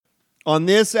On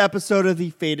this episode of the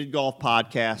Faded Golf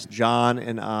Podcast, John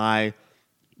and I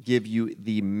give you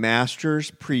the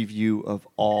Masters preview of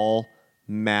all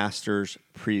Masters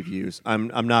previews.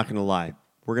 I'm not going to lie.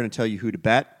 We're going to tell you who to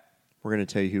bet. We're going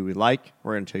to tell you who we like.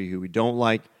 We're going to tell you who we don't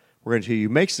like. We're going to tell you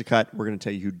who makes the cut. We're going to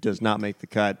tell you who does not make the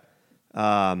cut.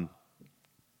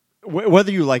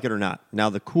 Whether you like it or not.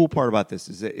 Now, the cool part about this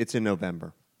is that it's in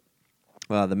November.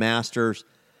 The Masters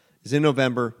is in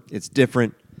November. It's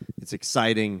different. It's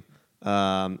exciting.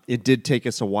 It did take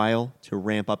us a while to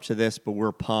ramp up to this, but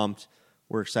we're pumped.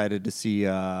 We're excited to see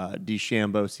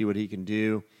DeChambeau, see what he can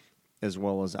do, as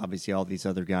well as obviously all these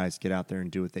other guys get out there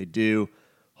and do what they do.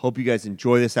 Hope you guys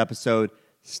enjoy this episode.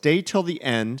 Stay till the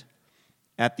end.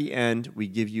 At the end, we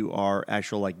give you our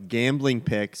actual gambling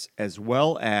picks, as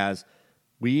well as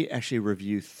we actually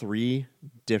review 3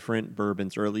 different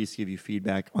bourbons, or at least give you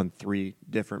feedback on 3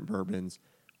 different bourbons.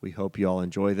 We hope you all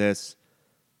enjoy this.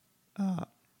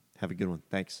 Have a good one.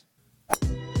 Thanks.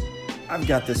 I've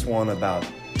got this one about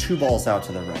 2 balls out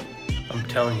to the right. I'm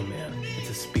telling you, man, it's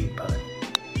a speed putt.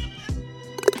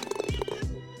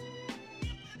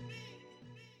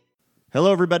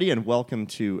 Hello, everybody, and welcome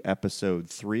to episode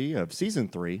 3 of season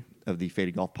 3 of the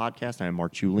Faded Golf Podcast. I am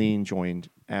Mark Julien, joined,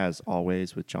 as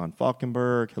always, with John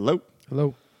Falkenberg. Hello.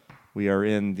 Hello. We are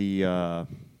in the,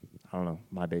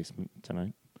 my basement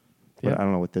tonight. Yeah. I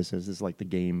don't know what this is. This is like the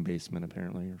game basement,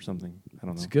 apparently, or something. I don't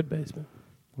know. It's a good basement.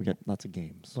 We got lots of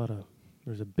games.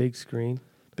 There's a big screen.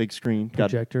 Big screen.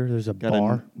 Projector. There's a got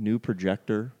bar. A new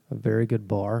projector. A very good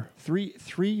bar.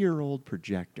 Three-year-old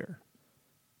projector.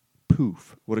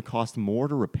 Poof. Would have cost more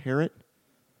to repair it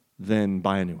than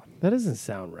buy a new one. That doesn't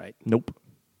sound right. Nope.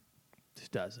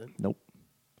 Just doesn't. Nope.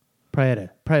 Probably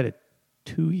had a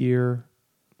 2-year,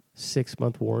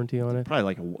 6-month warranty on it.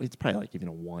 It's probably like even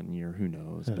a 1 year. Who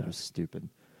knows? But it was stupid.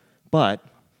 But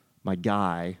my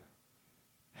guy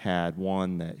had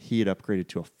one that he had upgraded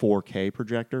to a 4K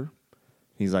projector.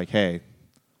 He's like, hey,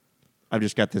 I've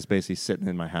just got this basically sitting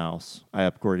in my house. I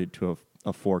upgraded to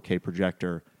a 4K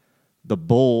projector. I've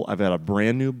got a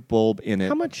brand new bulb in it.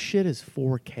 How much shit is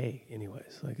 4K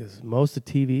anyways? Is most of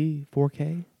TV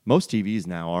 4K? Most TVs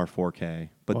now are 4K.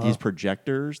 But Wow. these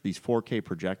 4K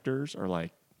projectors are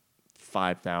like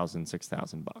 $5,000,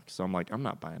 $6,000 bucks. So I'm like, I'm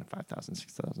not buying a $5,000,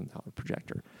 $6,000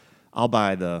 projector. I'll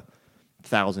buy the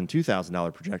 $1,000,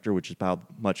 $2,000 projector, which is about how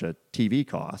much a TV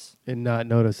costs. And not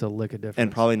notice a lick of difference.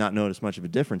 And probably not notice much of a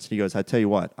difference. And he goes, I tell you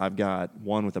what, I've got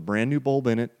one with a brand new bulb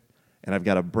in it, and I've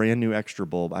got a brand new extra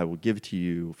bulb I will give to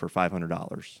you for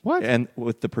 $500. What? And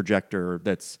with the projector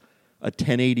that's a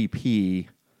 1080p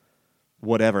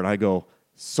whatever. And I go,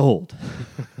 sold.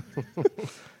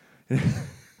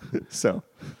 So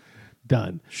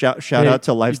done. Shout out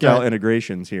to Lifestyle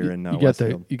Integrations here in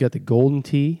Westfield. You got the golden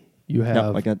tee. You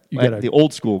have I got the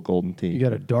old school golden tee. You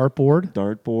got a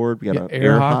dartboard. We got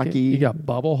air hockey. You got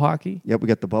bubble hockey. Yep, we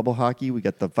got the bubble hockey. We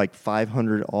got the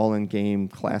 500 all-in-game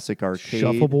classic arcade.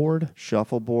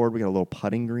 Shuffleboard. We got a little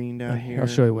putting green down here. I'll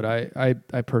show you what I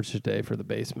purchased today for the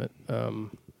basement.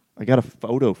 I got a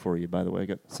photo for you, by the way. I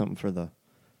got something for I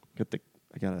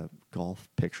got a golf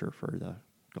picture for the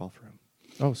golf room.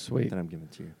 Oh, sweet. That I'm giving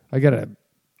to you.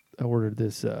 I ordered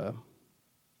this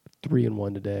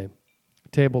 3-in-1 today.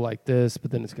 Table like this, but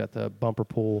then it's got the bumper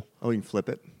pull. Oh, you can flip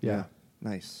it? Yeah.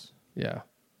 Nice. Yeah.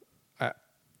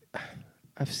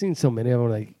 I've seen so many of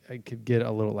them. I could get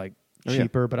a little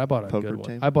cheaper, but I bought a good one.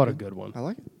 Table. I bought a good one. I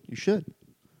like it. You should.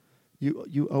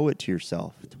 You owe it to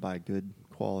yourself to buy good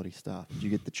quality stuff. Did you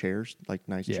get the chairs,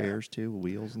 nice chairs too,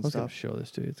 wheels and I was stuff? going to show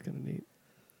this to you. It's kind of neat.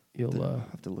 You'll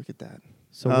have to look at that.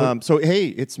 So hey,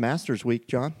 it's Masters Week,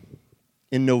 John,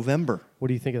 in November. What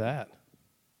do you think of that?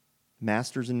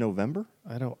 Masters in November?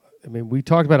 We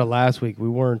talked about it last week. We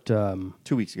weren't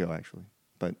 2 weeks ago, actually.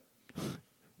 But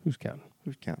who's counting?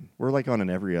 We're on an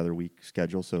every other week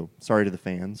schedule, so sorry to the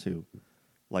fans who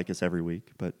like us every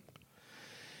week, but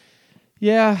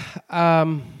yeah,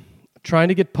 trying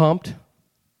to get pumped.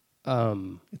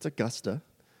 It's Augusta.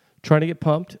 Trying to get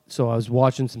pumped. So I was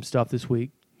watching some stuff this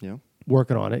week. Yeah.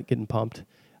 Working on it, getting pumped.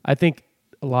 I think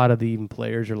a lot of the even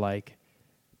players are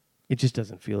it just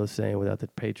doesn't feel the same without the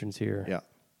patrons here. Yeah.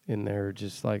 And they're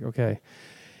just okay.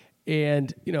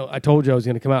 And, I told you I was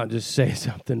going to come out and just say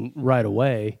something right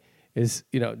away is,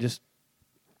 just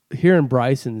hearing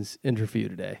Bryson's interview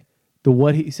today.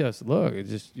 What he says, look, it's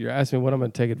just, you're asking me what I'm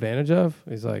going to take advantage of?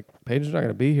 He's like, Patrons not going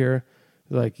to be here.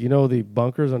 He's like, the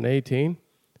bunkers on 18?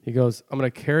 He goes, I'm going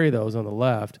to carry those on the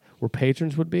left where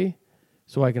patrons would be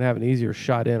so I can have an easier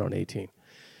shot in on 18.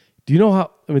 Do you know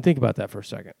how, think about that for a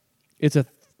second. It's a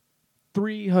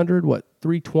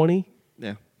 320?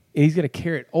 Yeah. and he's going to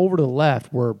carry it over to the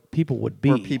left where people would be.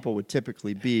 Where people would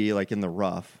typically be, like in the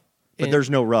rough. But And- there's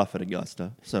no rough at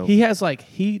Augusta. So, He has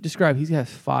he described he has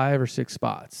 5 or 6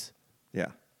 spots yeah.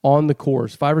 on the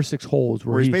course, 5 or 6 holes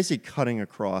Where he's basically cutting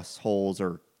across holes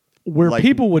or where like-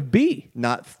 people would be.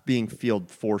 not being field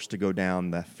forced to go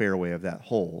down the fairway of that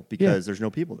hole because there's no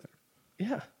people there.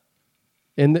 Yeah.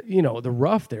 And the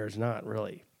rough there is not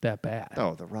really that bad.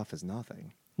 Oh, the rough is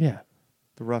nothing. Yeah.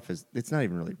 The rough it's not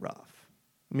even really rough.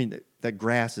 I mean, that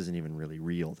grass isn't even really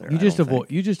real there. You I just don't avoid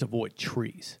think. you just avoid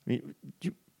trees. I mean, do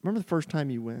you remember the first time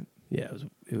you went Yeah,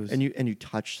 it was and you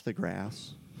touched the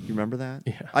grass? You remember that?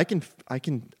 Yeah. I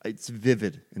can. It's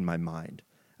vivid in my mind.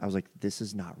 I was like, this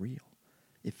is not real.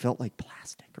 It felt like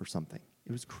plastic or something.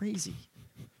 It was crazy.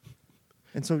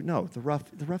 And so no, the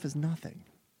rough is nothing.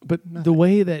 But the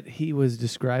way that he was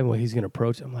describing what he's going to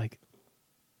approach, I'm like,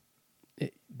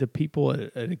 the people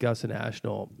at Augusta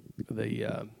National,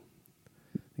 the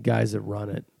guys that run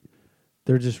it,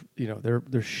 they're just they're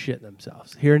shitting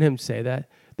themselves. Hearing him say that,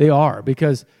 they are,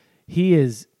 because he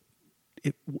is.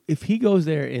 If he goes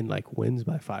there and wins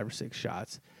by 5 or 6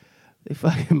 shots, they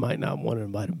fucking might not want to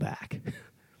invite him back.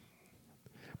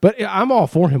 But I'm all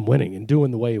for him winning and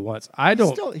doing the way he wants. I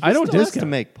don't. He I don't still has discount. to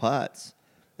make putts,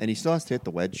 and he still has to hit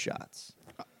the wedge shots.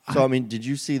 So I mean, did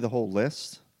you see the whole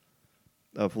list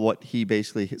of what he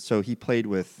basically? So he played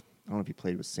with. I don't know if he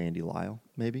played with Sandy Lyle,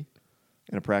 maybe,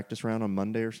 in a practice round on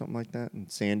Monday or something like that.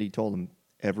 And Sandy told him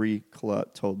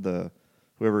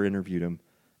whoever interviewed him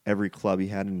every club he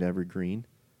had into every green.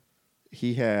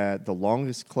 He had the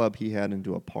longest club he had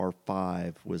into a par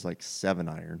 5 was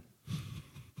 7-iron.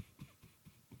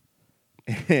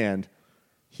 And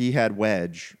he had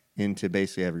wedge into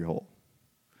basically every hole.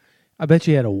 I bet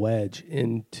you had a wedge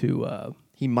into.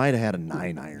 He might have had a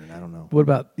 9-iron. I don't know. What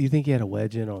about? Do you think he had a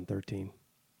wedge in on 13?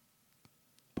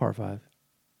 Par 5.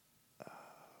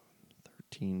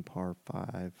 13 par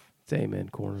 5. It's amen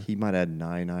corner. He might have had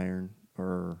 9-iron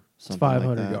or It's something 500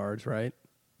 like that. yards, right?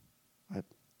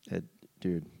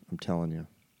 Dude, I'm telling you.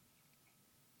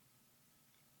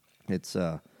 It's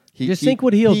Just think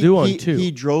what he'll do on 2. He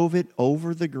drove it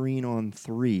over the green on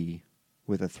 3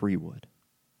 with a 3-wood.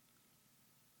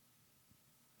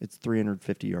 It's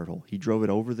 350-yard hole. He drove it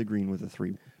over the green with a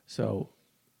 3-wood. So,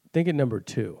 think at number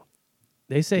 2.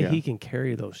 They say Yeah. he can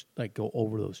carry those, go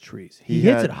over those trees. He He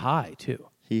hits had- it high too.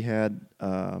 He had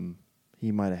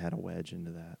he might have had a wedge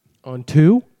into that. On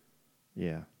 2,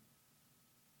 Yeah.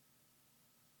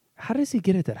 how does he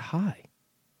get it that high?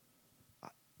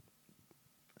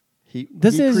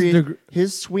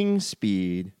 His swing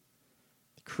speed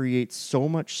creates so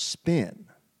much spin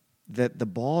that the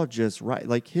ball just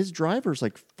his driver's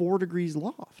 4 degrees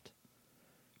loft.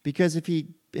 Because if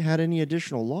he had any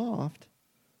additional loft,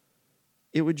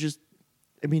 it would just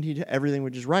everything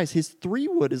would just rise. His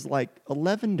 3-wood is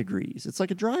 11 degrees. It's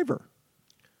like a driver.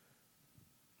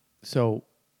 So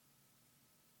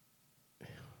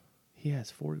he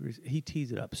has 4 degrees. He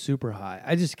tees it up super high.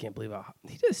 I just can't believe how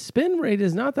his spin rate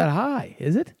is not that high,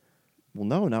 is it? Well,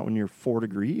 no, not when you're 4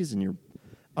 degrees and you're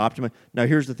optimized. Now,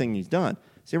 here's the thing he's done.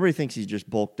 See, everybody thinks he's just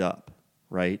bulked up,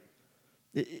 right?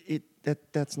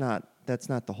 That's not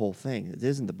the whole thing. It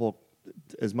isn't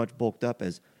as much bulked up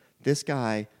as this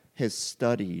guy has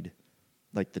studied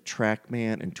the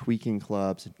TrackMan and tweaking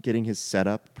clubs and getting his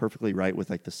setup perfectly right with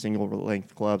the single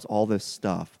length clubs, all this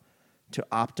stuff to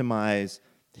optimize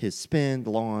his spin,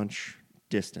 launch,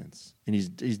 distance. And he's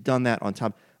done that on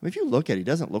top. If you look at it, he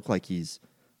doesn't look like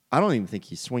I don't even think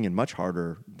he's swinging much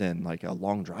harder than a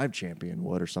long drive champion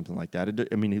would or something like that.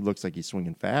 He looks like he's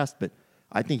swinging fast, but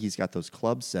I think he's got those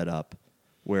clubs set up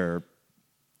where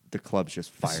the club's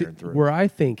just firing through. Where I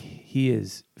think he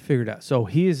is figured out. So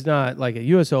he is not at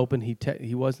U.S. Open.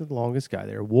 He wasn't the longest guy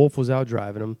there. Wolf was out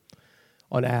driving him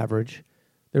on average.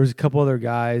 There was a couple other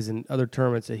guys in other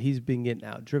tournaments that he's been getting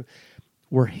out driven.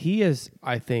 Where he has,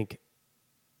 I think,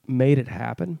 made it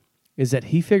happen is that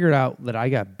he figured out that I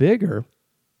got bigger,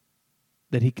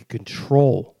 that he could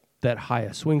control that high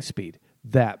swing speed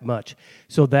that much.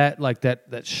 So that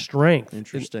that strength,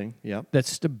 Interesting. Yep. that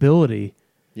stability.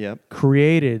 Yep.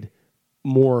 Created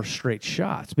more straight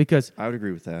shots because I would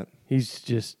agree with that.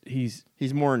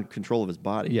 he's more in control of his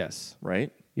body. yes,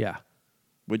 Right? yeah,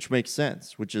 Which makes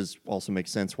sense. Also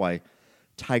makes sense why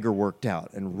Tiger worked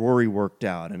out and Rory worked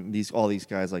out and all these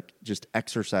guys just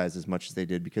exercised as much as they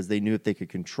did because they knew if they could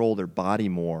control their body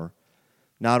more,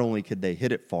 not only could they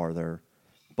hit it farther,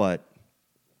 but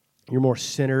you're more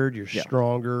centered, you're Yeah.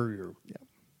 stronger,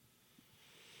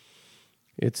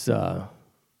 it's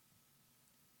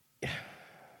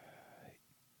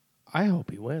I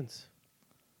hope he wins.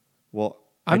 well,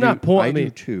 I'm not pulling. I do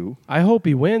too. I hope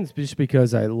he wins just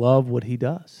because I love what he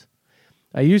does.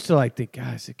 I used to like think,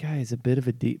 guys, the guy is a bit of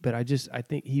a deep, but I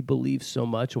think he believes so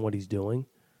much in what he's doing,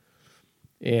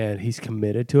 and he's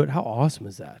committed to it. How awesome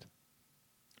is that?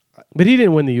 But he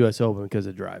didn't win the U.S. Open because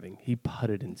of driving. He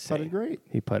putted insane. Putted great.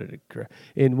 He putted it great.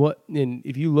 And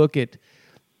if you look at,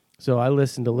 so I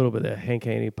listened to a little bit of the Hank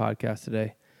Haney podcast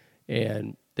today,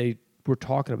 and they were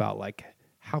talking about like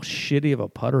how shitty of a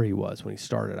putter he was when he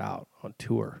started out on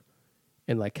tour,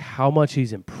 and like how much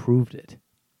he's improved it.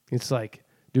 It's like,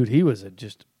 dude, he was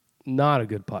just not a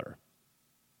good putter,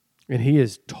 and he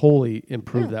has totally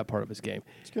improved that part of his game.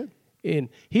 It's good. And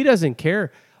he doesn't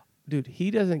care. Dude,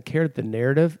 he doesn't care that the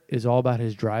narrative is all about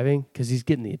his driving because he's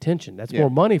getting the attention. That's more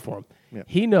money for him. Yeah.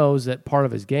 He knows that part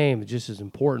of his game is just as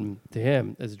important to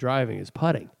him as driving is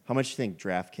putting. How much do you think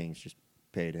DraftKings just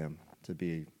paid him to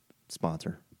be a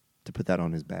sponsor, to put that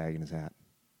on his bag and his hat?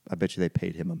 I bet you they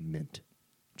paid him a mint.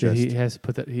 He has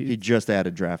put that. He just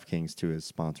added DraftKings to his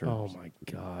sponsor. Oh, my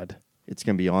God. It's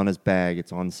going to be on his bag.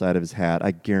 It's on the side of his hat.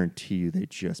 I guarantee you they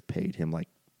just paid him like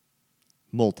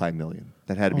multi-million.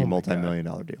 That had to be a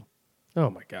multi-million-dollar deal. Oh,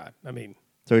 my God. I mean.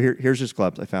 So here's his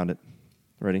clubs. I found it.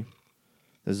 Ready?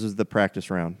 This is the practice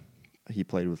round he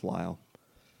played with Lyle.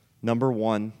 Number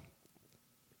 1,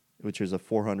 which is a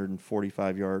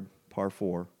 445-yard par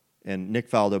 4. And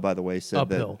Nick Faldo, by the way, said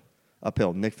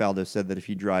uphill. Nick Faldo said that if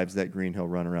he drives that green, he'll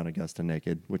run around Augusta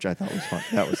naked, which I thought was fun.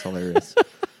 That was hilarious.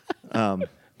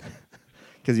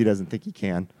 Because he doesn't think he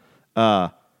can.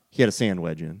 He had a sand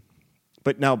wedge in.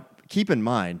 But now, keep in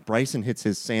mind, Bryson hits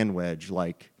his sand wedge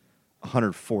like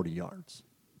 140 yards.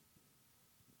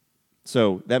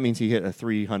 So that means he hit a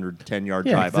 310-yard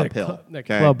drive uphill. That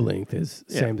club length is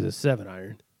same as a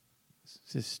 7-iron. It's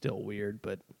just still weird,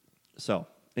 but. So,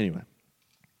 anyway.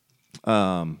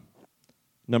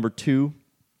 Number 2,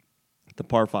 the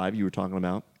par 5 you were talking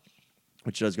about,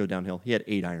 which does go downhill. He had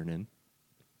 8-iron in.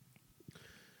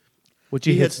 Which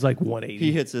he hits like 180.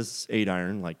 He hits his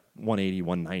 8-iron like 180,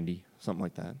 190, something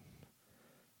like that.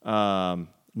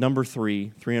 Number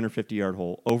 3, 350-yard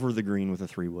hole, over the green with a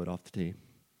 3-wood off the tee.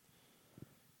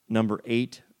 Number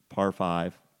 8, par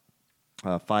 5,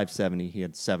 570. He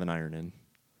had 7-iron in.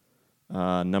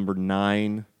 Number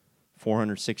 9,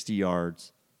 460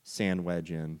 yards, sand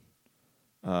wedge in.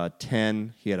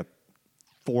 10, he had a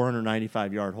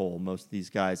 495-yard hole. Most of these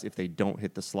guys, if they don't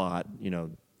hit the slot,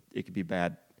 it could be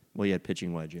bad. Well, he had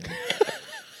pitching wedge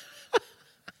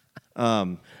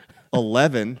in.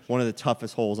 11, one of the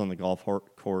toughest holes on the golf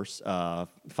course,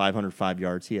 505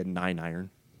 yards. He had 9-iron.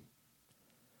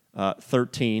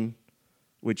 13,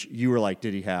 which you were like,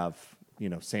 did he have,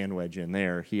 sand wedge in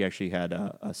there? He actually had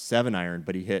a 7-iron,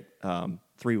 but he hit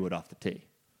 3-wood off the tee.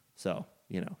 So,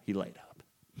 he laid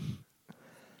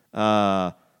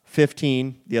up.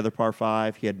 15, the other par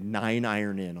 5, he had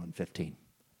 9-iron in on 15.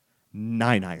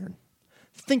 9-iron.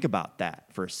 Think about that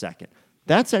for a second.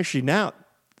 That's actually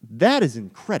that is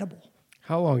incredible.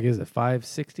 How long is it?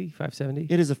 560, 570?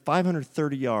 It is a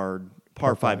 530-yard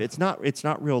par 5. It's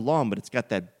not real long, but it's got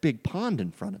that big pond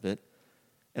in front of it.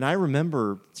 And I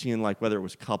remember seeing, like, whether it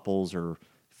was Couples or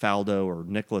Faldo or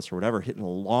Nicholas or whatever, hitting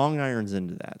long irons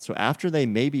into that. So after they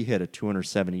maybe hit a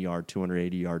 270-yard,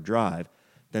 280-yard drive,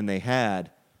 then they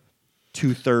had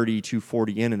 230,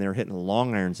 240 in, and they were hitting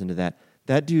long irons into that.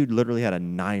 That dude literally had a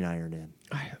 9-iron in.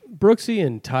 Brooksy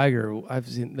and Tiger, I've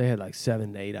seen they had like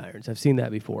 7 to 8 irons. I've seen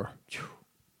that before.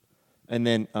 And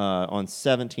then on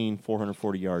 17,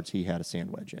 440 yards, he had a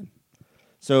sand wedge in.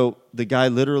 So the guy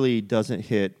literally doesn't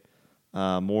hit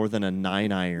more than a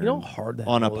 9-iron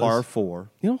on a par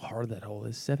 4. You know how hard that hole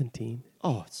is? 17.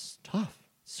 Oh, it's tough.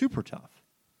 Super tough.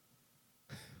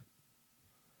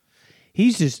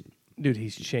 He's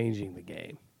changing the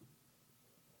game.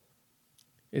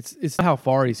 It's how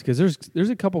far because there's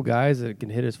a couple guys that can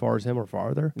hit as far as him or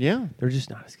farther. Yeah. They're just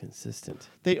not as consistent.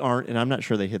 They aren't, and I'm not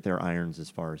sure they hit their irons as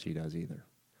far as he does either.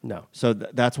 No. So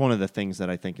that's one of the things that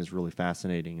I think is really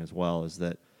fascinating as well is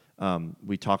that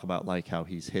we talk about like how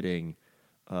he's hitting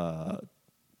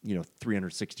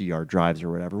 360-yard drives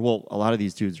or whatever. Well, a lot of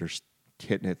these dudes are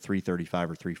hitting at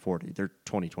 335 or 340. They're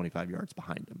 20, 25 yards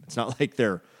behind him. It's not like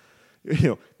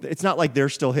it's not like they're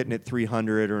still hitting at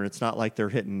 300, or it's not like they're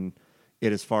hitting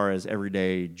it as far as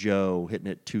everyday Joe hitting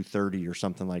it 230 or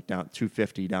something like down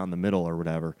 250 down the middle or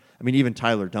whatever. I mean, even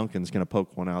Tyler Duncan's going to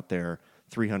poke one out there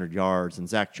 300 yards, and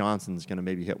Zach Johnson's going to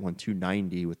maybe hit one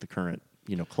 290 with the current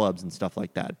clubs and stuff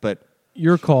like that. But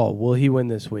your call, will he win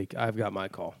this week? I've got my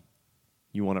call.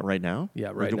 You want it right now? Yeah,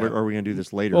 right now. Or are we going to do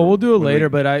this later? Well, we'll do it later,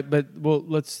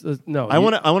 let's no. I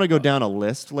want to go down a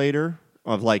list later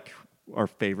of like our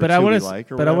favorites But I who want we to.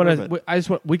 like or But I whatever. want to. I just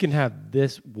want. We can have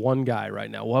this one guy right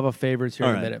now. We'll have a favorites here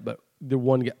All in a right. minute. But the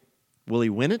one guy. Will he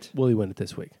win it? Will he win it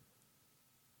this week?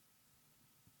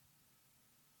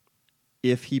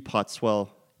 If he putts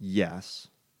well, yes.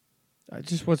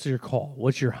 Just what's your call?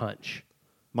 What's your hunch?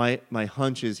 My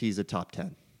hunch is he's a top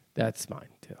 10. That's mine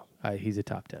too. He's a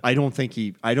top 10. I don't think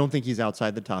he's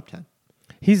outside the top 10.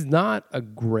 He's not a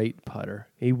great putter.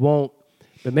 He won't.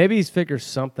 But maybe he's figured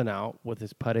something out with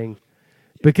his putting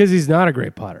because he's not a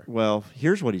great putter. Well,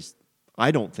 here's what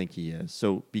I don't think he is.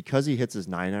 So because he hits his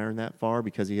 9-iron that far,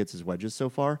 because he hits his wedges so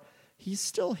far, he's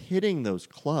still hitting those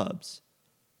clubs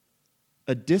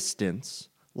a distance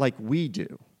like we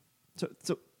do.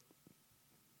 So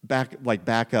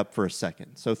back up for a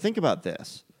second. So think about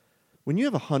this. When you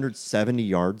have 170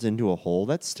 yards into a hole,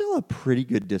 that's still a pretty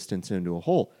good distance into a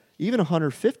hole. Even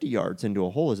 150 yards into a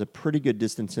hole is a pretty good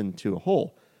distance into a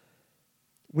hole.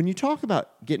 When you talk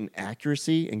about getting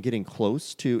accuracy and getting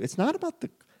close to, it's not about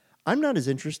I'm not as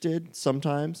interested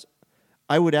sometimes.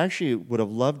 I would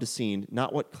have loved to seen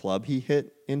not what club he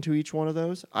hit into each one of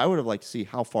those. I would have liked to see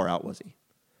how far out was he.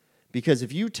 Because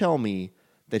if you tell me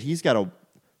that he's got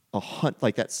a hunt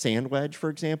like that sand wedge, for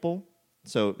example.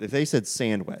 So if they said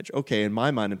sand wedge, okay, in my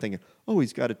mind I'm thinking, oh,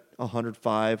 he's got a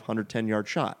 105, 110 yard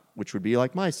shot, which would be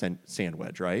like my sand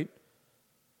wedge, right?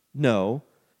 No,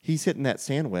 he's hitting that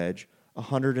sand wedge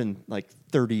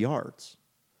 130 yards.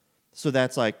 So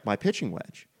that's like my pitching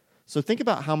wedge. So think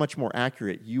about how much more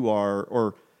accurate you are,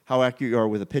 or how accurate you are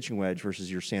with a pitching wedge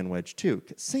versus your sand wedge too.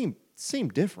 Same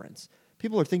difference.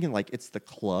 People are thinking like it's the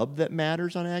club that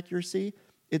matters on accuracy.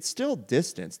 It's still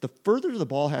distance. The further the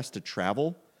ball has to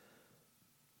travel,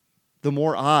 the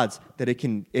more odds that it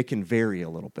can vary a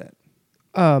little bit.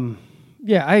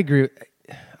 Yeah, I agree.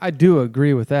 I do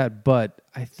agree with that, but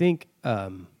I think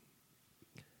the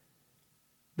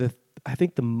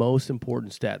most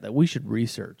important stat that we should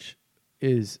research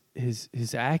is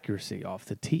his accuracy off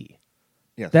the tee.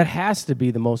 Yes. That has to be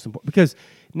the most important, because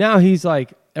now he's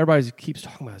like, everybody keeps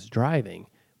talking about his driving,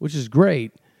 which is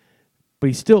great, but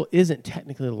he still isn't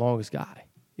technically the longest guy,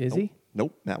 is he?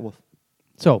 Nope, Matt Wolff.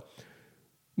 So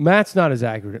Matt's not as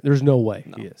accurate. There's no way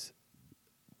he is.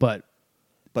 But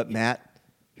Matt,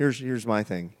 here's my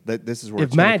thing. This is where if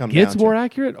it's gonna Matt come gets down more to.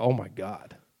 accurate, oh my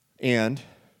God. And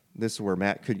this is where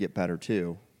Matt could get better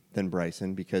too than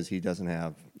Bryson, because he doesn't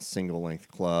have single length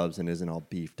clubs and isn't all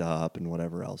beefed up and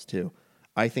whatever else too.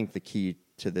 I think the key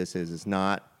to this is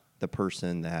not the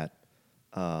person that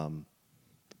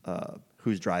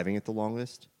who's driving it the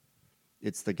longest.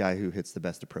 It's the guy who hits the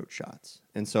best approach shots.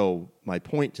 And so my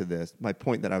point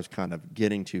that I was kind of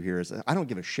getting to here is I don't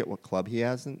give a shit what club he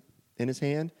has in his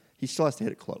hand. He still has to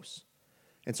hit it close.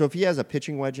 And so if he has a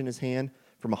pitching wedge in his hand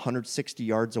from 160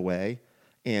 yards away,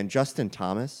 and Justin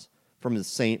Thomas from the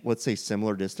same, let's say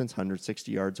similar distance,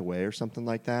 160 yards away or something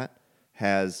like that,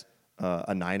 has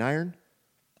a 9-iron,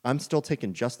 I'm still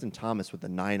taking Justin Thomas with the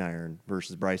 9-iron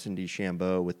versus Bryson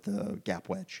DeChambeau with the gap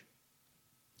wedge.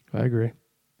 I agree.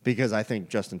 Because I think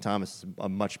Justin Thomas is a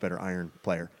much better iron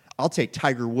player. I'll take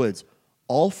Tiger Woods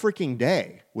all freaking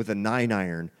day with a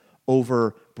 9-iron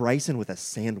over Bryson with a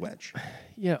sand wedge.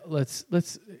 Yeah, let's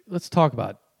talk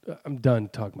about. I'm done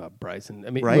talking about Bryson. I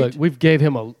mean, Right? look, we've gave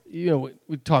him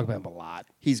we talk about him a lot.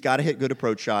 He's got to hit good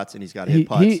approach shots and he's got to hit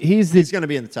putts. He's going to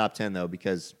be in the top 10 though,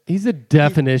 because He's the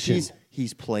definition.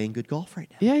 he's playing good golf right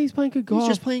now. Yeah, he's playing good golf. He's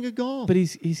just playing good golf. But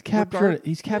he's capturing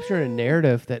a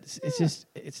narrative that's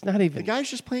it's not even. The guy's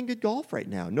just playing good golf right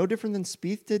now. No different than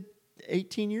Spieth did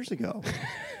 18 years ago.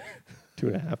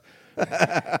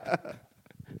 2.5.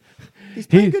 He's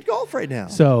playing good golf right now.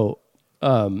 So,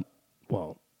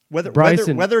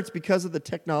 Whether it's because of the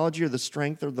technology or the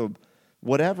strength or the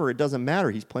whatever, it doesn't matter.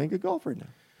 He's playing good golf right now.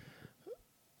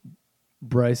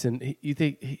 Bryson, you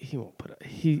think he won't put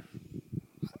it?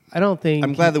 I don't think.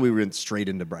 I'm glad that we went straight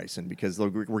into Bryson, because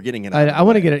look, we're getting it. I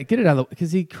want to get it out of the,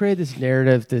 because he created this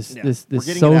narrative, this We're getting it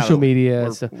out social of- media.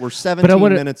 We're 17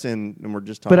 minutes in, and we're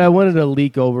just talking. But I wanted to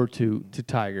leak over to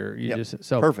Tiger. Yep.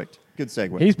 Perfect. Good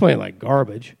segue. He's playing like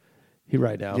garbage.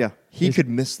 Right now. Yeah, he could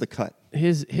miss the cut.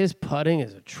 His putting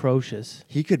is atrocious.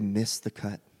 He could miss the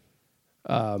cut.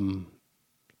 Now,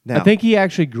 I think he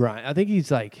actually grind. I think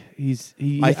he's like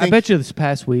I bet you this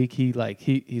past week he's like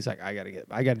I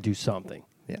gotta do something.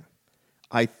 Yeah,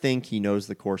 I think he knows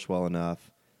the course well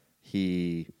enough.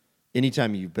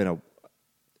 Anytime you've been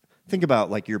think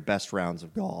about like your best rounds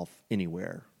of golf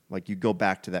anywhere. Like you go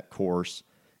back to that course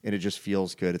and it just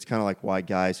feels good. It's kind of like why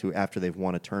guys who, after they've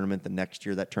won a tournament, the next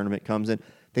year that tournament comes in,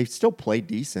 they still play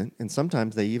decent, and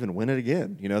sometimes they even win it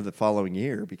again, the following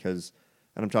year, because,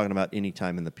 and I'm talking about any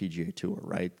time in the PGA Tour,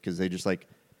 right? Because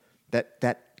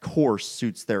that course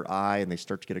suits their eye, and they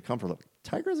start to get a comfort level.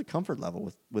 Tiger has a comfort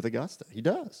level with Augusta. He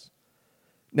does.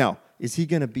 Now, is he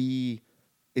going to be?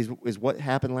 Is what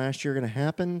happened last year going to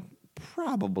happen?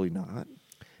 Probably not.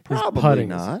 Probably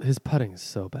not. His putting is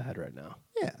so bad right now.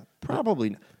 Yeah,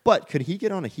 probably not. But could he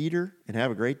get on a heater and have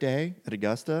a great day at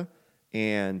Augusta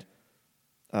and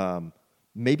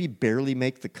maybe barely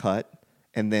make the cut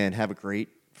and then have a great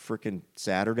freaking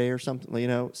Saturday or something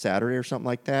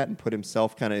like that, and put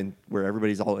himself kind of in where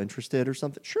everybody's all interested or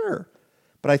something? Sure.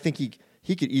 But I think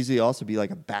he could easily also be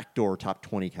like a backdoor top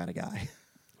 20 kind of guy.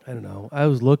 I don't know. I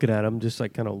was looking at him, just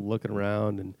like kind of looking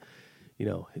around, and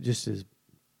just his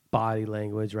body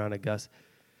language around Augusta.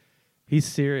 He's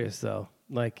serious though.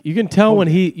 Like you can tell when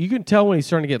he's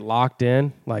starting to get locked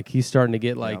in. Like he's starting to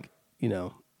get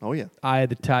Oh yeah. eye of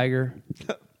the tiger.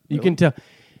 You can tell.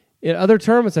 In other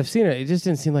tournaments I've seen it just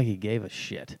didn't seem like he gave a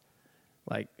shit.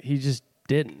 Like he just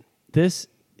didn't. This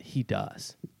he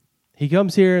does. He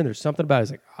comes here and there's something about it.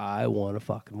 He's like, I want to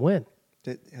fucking win.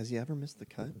 Has he ever missed the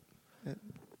cut at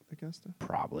Augusta?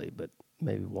 Probably, but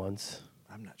maybe once.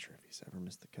 I'm not sure if he's ever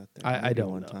missed the cut there. I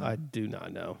don't know. Time. I do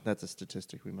not know. That's a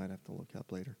statistic we might have to look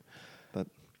up later. But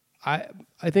I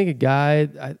think a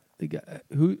guy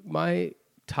who my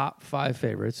top 5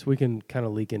 favorites. We can kind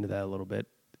of leak into that a little bit,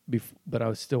 but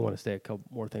I still want to say a couple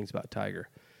more things about Tiger.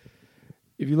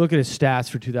 If you look at his stats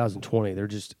for 2020, they're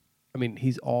just. I mean,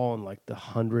 he's all in like the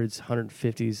hundreds,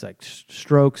 150s, like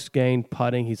strokes gained,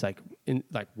 putting. He's like in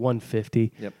like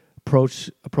 150. Yep.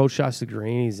 Approach shots to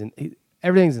green.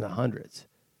 Everything's in the hundreds.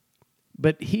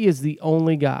 But he is the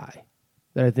only guy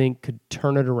that I think could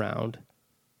turn it around.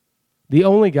 The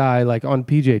only guy like on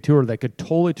PGA Tour that could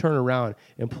totally turn around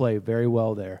and play very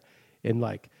well there, and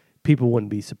like people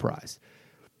wouldn't be surprised.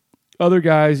 Other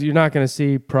guys, you're not going to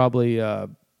see probably.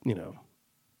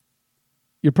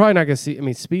 You're probably not going to see. I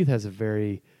mean, Spieth has a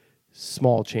very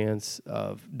small chance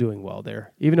of doing well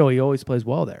there, even though he always plays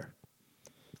well there.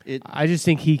 I just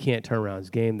think he can't turn around his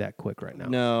game that quick right now.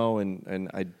 No, and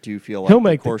I do feel He'll like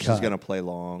make the course the is cut. going to play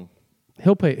long.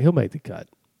 He'll make the cut.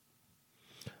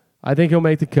 I think he'll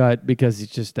make the cut because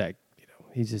he's just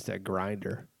that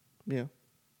grinder. Yeah.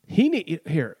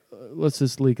 Let's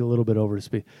just leak a little bit over to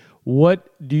Spieth.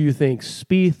 What do you think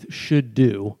Spieth should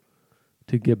do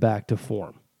to get back to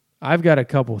form? I've got a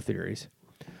couple of theories.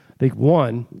 I think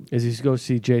one is he's go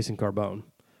see Jason Carbone.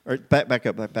 All right, back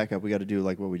up. We got to do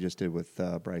like what we just did with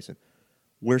Bryson.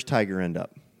 Where's Tiger end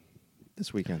up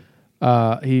this weekend?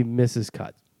 He misses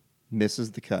cut.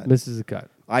 Misses the cut. Misses the cut.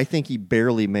 I think he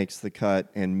barely makes the cut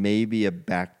and maybe a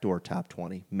backdoor top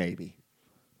 20, maybe.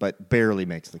 But barely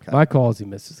makes the cut. My call is he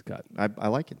misses the cut. I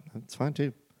like it. That's fine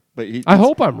too. But I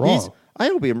hope I'm wrong. I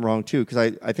hope I'm wrong too,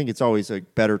 because I think it's always a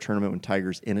better tournament when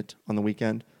Tiger's in it on the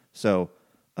weekend. So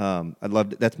I'd love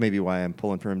to, that's maybe why I'm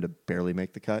pulling for him to barely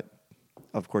make the cut.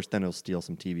 Of course, then he'll steal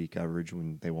some TV coverage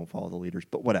when they won't follow the leaders.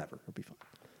 But whatever, it'll be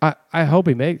fine. I hope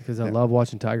he makes because I love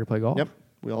watching Tiger play golf. Yep,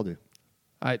 we all do.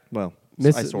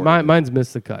 Mine's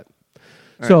missed the cut.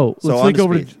 All So right. So let's on leak to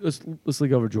over. Spieth. Let's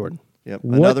leak over Jordan. Yep,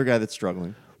 another guy that's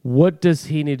struggling. What does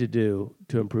he need to do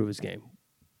to improve his game?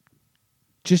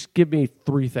 Just give me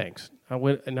 3 things.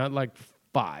 Not like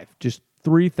 5. Just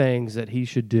 3 things that he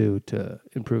should do to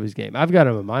improve his game. I've got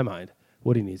him in my mind.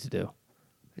 What he needs to do.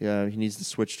 Yeah, he needs to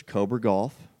switch to Cobra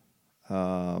Golf.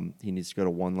 He needs to go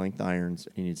to 1-length irons,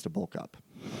 and he needs to bulk up.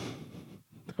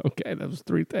 Okay, that was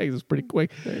 3 things. It's pretty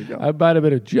quick. There you go. I might have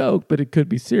been a joke, but it could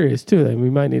be serious too. We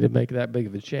might need to make that big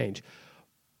of a change.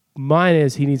 Mine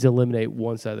is he needs to eliminate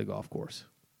one side of the golf course.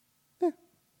 Yeah.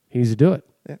 He needs to do it.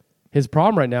 Yeah. His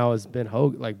problem right now is Ben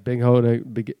Hogan, like Big Hogan,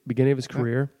 beginning of his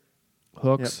career,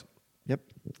 hooks. Yep.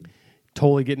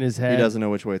 Totally getting his head. He doesn't know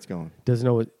which way it's going. Doesn't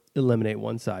know what eliminate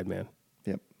one side, man.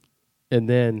 Yep. And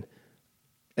then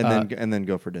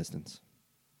go for distance.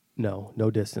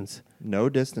 no distance. No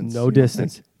distance. No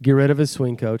distance. Get rid of his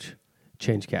swing coach.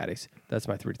 Change caddies. That's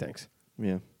my 3 things.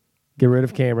 Yeah. Get rid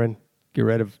of Cameron. Get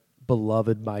rid of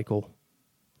beloved Michael.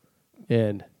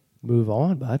 And move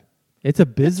on, bud. It's a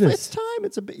business. It's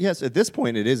time. Yes, at this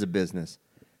point it is a business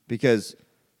because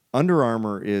Under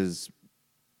Armour is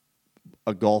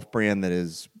a golf brand that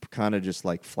is kind of just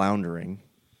like floundering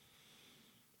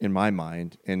in my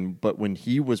mind. But when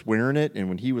he was wearing it and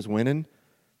when he was winning,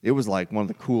 it was like one of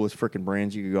the coolest freaking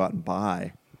brands you could go out and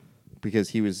buy because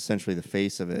he was essentially the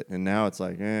face of it. And now it's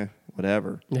like,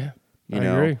 whatever. Yeah. I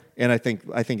agree. And I think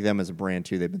them as a brand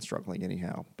too, they've been struggling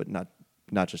anyhow, but not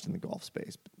just in the golf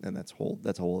space. And that's a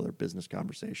whole other business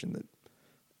conversation that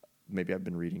maybe I've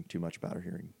been reading too much about or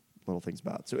hearing little things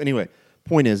about. So anyway,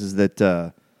 point is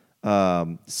that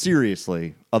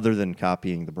seriously, other than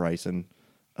copying the Bryson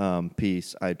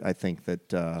piece, I think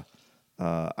that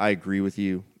I agree with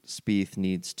you. Spieth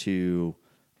needs to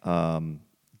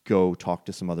go talk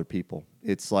to some other people.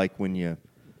 It's like when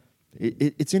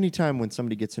it's any time when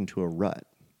somebody gets into a rut.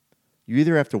 You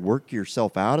either have to work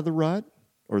yourself out of the rut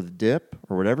or the dip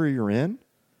or whatever you're in.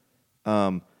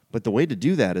 But the way to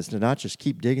do that is to not just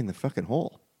keep digging the fucking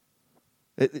hole.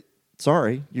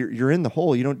 Sorry, you're in the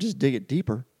hole. You don't just dig it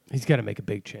deeper. He's got to make a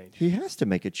big change. He has to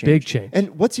make a change. Big change.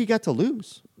 And what's he got to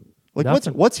lose? Like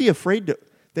Nothing. what's he afraid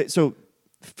to? So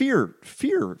fear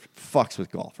fucks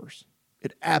with golfers.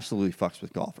 It absolutely fucks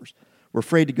with golfers. We're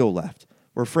afraid to go left.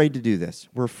 We're afraid to do this.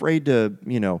 We're afraid to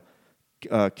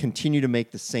continue to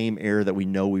make the same error that we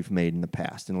know we've made in the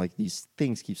past. And like these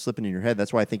things keep slipping in your head.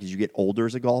 That's why I think as you get older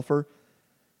as a golfer,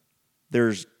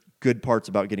 there's good parts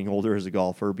about getting older as a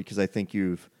golfer because I think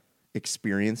you've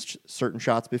experienced certain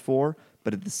shots before,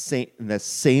 but in the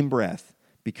same breath,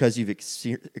 because you've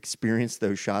experienced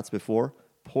those shots before,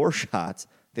 poor shots,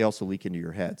 they also leak into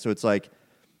your head. So it's like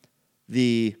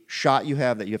the shot you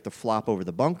have that you have to flop over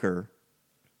the bunker,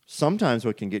 sometimes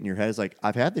what can get in your head is like,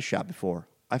 I've had this shot before.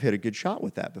 I've hit a good shot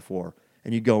with that before.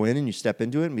 And you go in and you step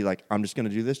into it and be like, I'm just going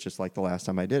to do this just like the last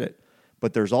time I did it.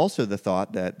 But there's also the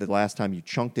thought that the last time you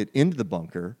chunked it into the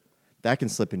bunker, that can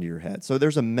slip into your head. So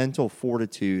there's a mental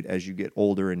fortitude as you get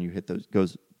older and you hit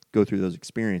go through those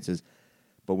experiences.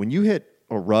 But when you hit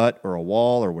a rut or a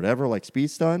wall or whatever, like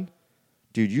Spieth's done,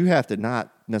 dude, you have to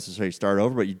not necessarily start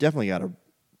over, but you definitely got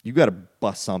to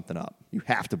bust something up. You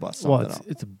have to bust something up.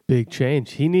 It's a big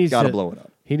change. He needs to blow it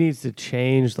up. He needs to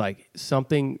change like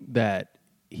something that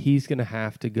he's going to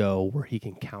have to go where he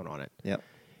can count on it. Yep.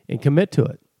 And commit to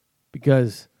it,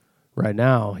 because right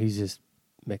now he's just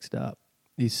mixed up.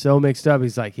 He's so mixed up.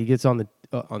 He's like, he gets on the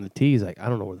tee. He's like, I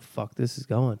don't know where the fuck this is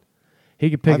going. He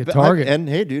could pick a target. And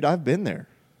hey, dude, I've been there.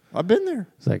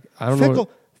 It's like, I don't know.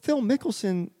 Phil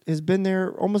Mickelson has been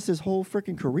there almost his whole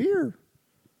freaking career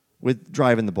with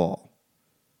driving the ball.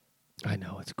 I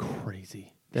know, it's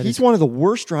crazy. He's one of the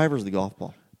worst drivers of the golf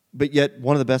ball, but yet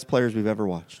one of the best players we've ever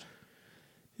watched.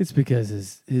 It's because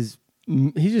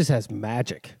he just has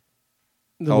magic.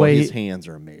 His hands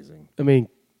are amazing. I mean,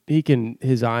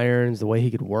 his irons, the way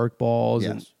he could work balls,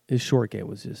 yes. And his short game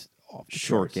was just off the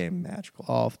short charts. Game magical.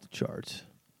 Off the charts.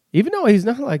 Even though he's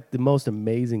not like the most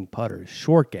amazing putter, his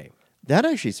short game. That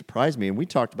actually surprised me, and we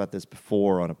talked about this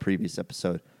before on a previous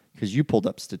episode, because you pulled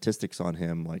up statistics on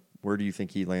him, like where do you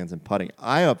think he lands in putting?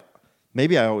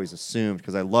 Maybe I always assumed,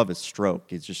 because I love his stroke.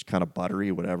 He's just kind of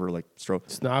buttery, whatever, like stroke.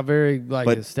 It's not very, like,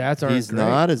 but his stats aren't he's great.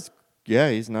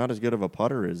 he's not as good of a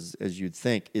putter as you'd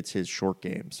think. It's his short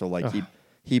game. So like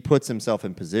he puts himself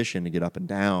in position to get up and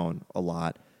down a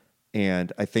lot.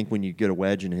 And I think when you get a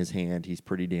wedge in his hand, he's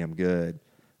pretty damn good.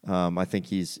 I think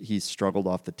he's struggled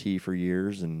off the tee for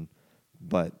years,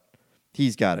 but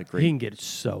he's got a great. He can get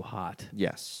so hot.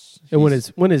 Yes, and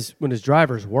when his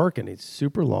driver's working, he's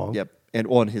super long. Yep, and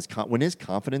when his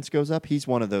confidence goes up, he's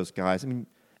one of those guys. I mean,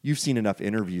 you've seen enough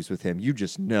interviews with him. You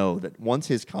just know that once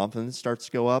his confidence starts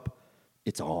to go up,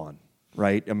 it's on,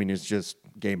 right? I mean, it's just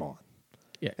game on.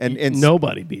 Yeah, and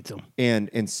nobody beats him. And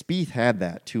Spieth had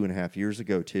that 2.5 years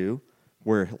ago too,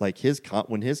 where like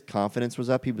when his confidence was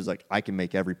up, he was like, I can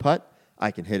make every putt, I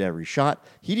can hit every shot.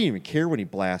 He didn't even care when he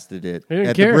blasted it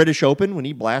at the British Open, when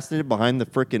he blasted it behind the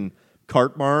frickin'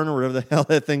 cart barn or whatever the hell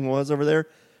that thing was over there.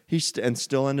 He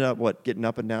still ended up getting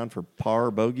up and down for par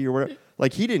or bogey or whatever.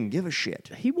 Like he didn't give a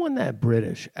shit. He won that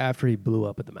British after he blew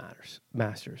up at the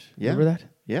Masters. Yeah. Remember that?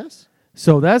 Yes.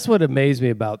 So that's what amazed me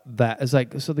about that. It's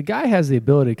like, so the guy has the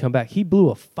ability to come back. He blew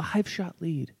a 5-shot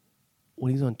lead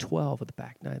when he's on 12 at the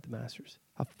back nine at the Masters.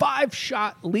 A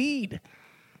 5-shot lead.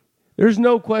 There's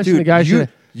no question. Dude, the guy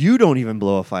you don't even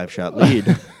blow a 5-shot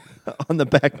lead on the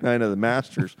back nine of the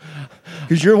Masters,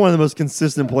 because you're one of the most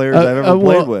consistent players I've ever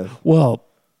played with. Well,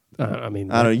 I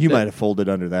mean, I don't know. You might have folded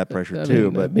under that pressure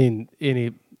too, but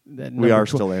we are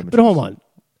still amateurs. But hold on,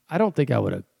 I don't think I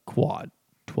would have quad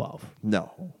 12.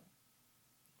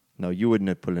 No, you wouldn't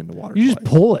have put it in the water. You just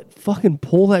pull it. Fucking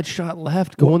pull that shot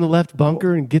left. Go in the left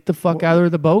bunker and get the fuck out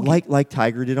of the bogey. Like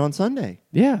Tiger did on Sunday.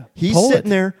 Yeah. He's sitting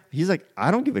there. He's like,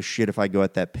 I don't give a shit if I go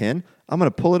at that pin. I'm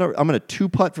going to pull it over. I'm going to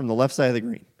 2-putt from the left side of the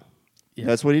green. Yeah.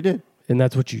 That's what he did. And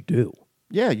that's what you do.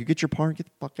 Yeah, you get your par and get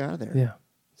the fuck out of there. Yeah.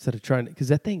 Instead of trying to, because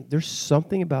that thing, there's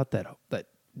something about that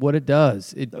what it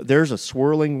does. There's a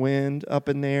swirling wind up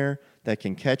in there that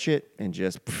can catch it and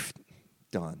just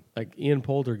done. Like Ian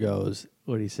Poulter goes,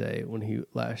 what did he say when it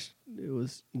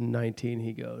was 19,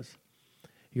 he goes,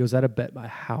 I'd have bet my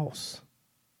house.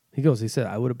 He said,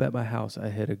 I would have bet my house I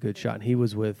hit a good shot. And he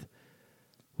was he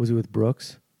with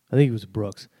Brooks? I think he was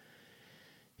Brooks.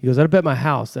 He goes, I'd have bet my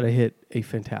house that I hit a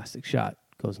fantastic shot.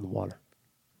 Goes in the water.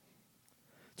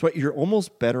 So you're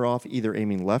almost better off either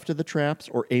aiming left of the traps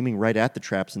or aiming right at the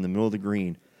traps in the middle of the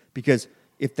green. Because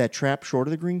if that trap short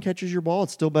of the green catches your ball,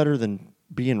 it's still better than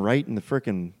being right in the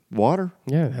frickin' water.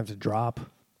 Yeah, have to drop.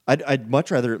 I'd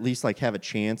much rather at least like have a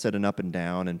chance at an up and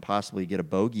down and possibly get a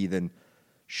bogey than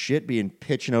shit being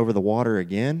pitching over the water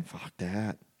again. Fuck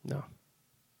that. No.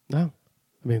 I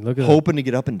mean, look at Hoping to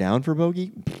get up and down for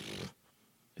bogey.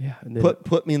 Yeah, and then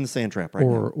Put me in the sand trap right now.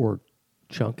 or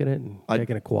chunking it and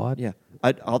taking a quad. Yeah,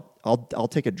 I'll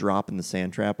take a drop in the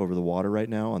sand trap over the water right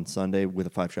now on Sunday with a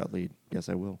 5-shot lead. Yes,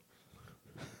 I will.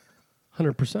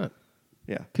 100%.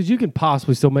 Yeah, Because you can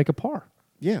possibly still make a par.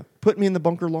 yeah. Put me in the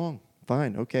bunker long.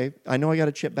 Fine, okay. I know I got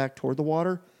to chip back toward the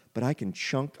water, but I can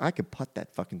putt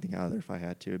that fucking thing out of there if I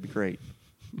had to. It'd be great.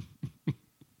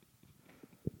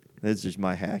 That's just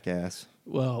my hack ass.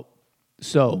 Well,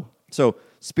 so So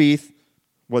Spieth,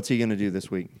 what's he going to do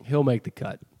this week? he'll make the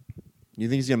cut. You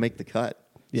think he's going to make the cut?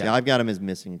 Yeah. See, I've got him as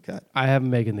missing a cut. I have him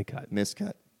making the cut. Missed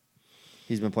cut.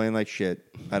 He's been playing like shit.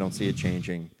 I don't see it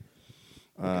changing.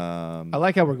 I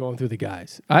like how we're going through the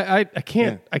guys. I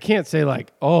can't say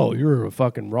like, oh, you're a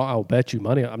fucking wrong. I'll bet you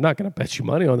money. I'm not going to bet you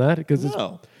money on that because it's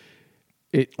No.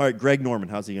 All right, Greg Norman,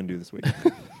 how's he going to do this week?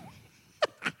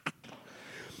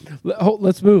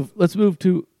 Let's move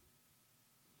to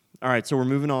All right, so we're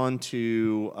moving on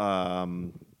to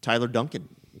Tyler Duncan.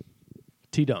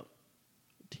 T-Dunk.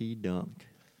 T-Dunk.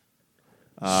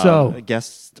 So A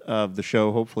guest of the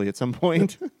show, hopefully, at some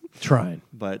point. trying.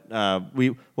 But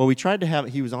we tried to have,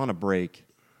 he was on a break,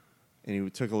 and he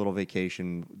took a little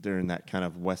vacation during that kind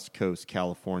of West Coast,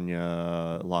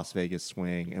 California, Las Vegas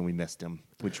swing, and we missed him,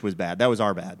 which was bad. That was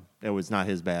our bad. It was not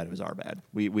his bad. It was our bad.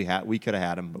 We could have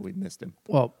had him, but we missed him.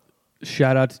 Well,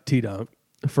 shout out to T-Dunk,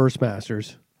 first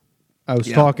Masters. I was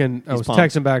Yeah, talking. I he's was pumped.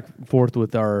 texting back and forth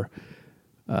with our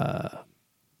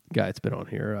guy that's been on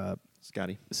here,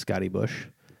 Scotty. Scotty Bush,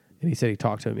 and he said he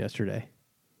talked to him yesterday,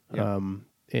 Yeah.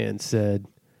 and said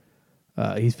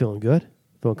he's feeling good,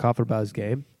 feeling confident about his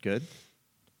game. Good.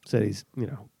 Said he's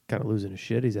kind of losing his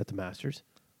shit. He's at the Masters,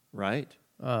 Right.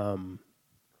 but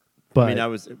I mean, I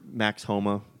was Max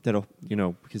Homa,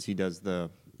 because he does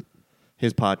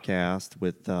his podcast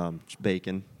with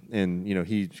Bacon, and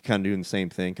he's kind of doing the same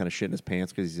thing, kind of shitting his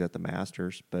pants because he's at the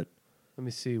Masters. But let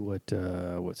me see what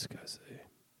Scott say.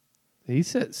 He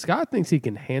said Scott thinks he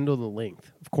can handle the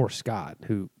length. Of course, Scott,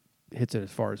 who hits it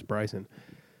as far as Bryson.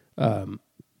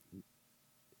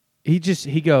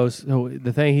 He goes. So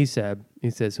the thing he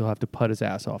says he'll have to putt his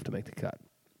ass off to make the cut.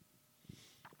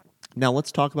 now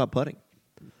let's talk about putting.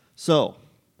 So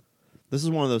this is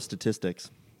one of those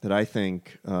statistics that I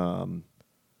think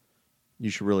you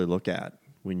should really look at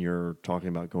when you're talking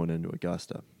about going into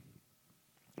Augusta,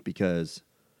 because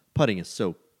putting is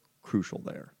so crucial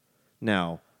there.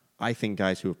 Now, I think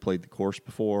guys who have played the course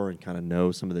before and kind of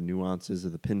know some of the nuances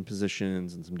of the pin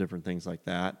positions and some different things like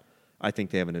that, I think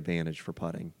they have an advantage for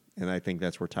putting. And I think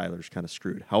that's where Tyler's kind of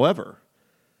screwed. However,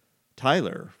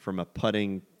 Tyler, from a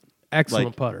putting,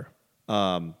 Excellent putter.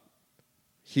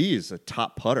 he is a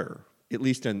top putter, at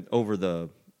least over the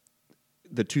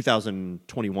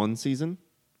 2021 season.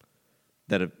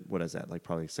 What is that? Like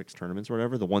probably 6 tournaments or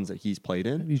whatever. The ones that he's played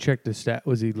in. You checked the stat.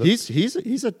 Was he?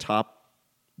 He's a top,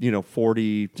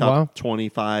 40, top Wow.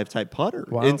 25 type putter.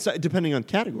 Wow. Inside, depending on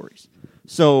categories.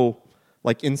 So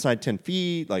like inside 10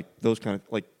 feet, like those kind of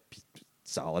like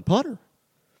solid putter.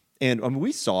 And I mean,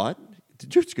 we saw it. The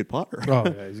dude's a good putter. Oh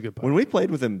yeah, he's a good putter. When we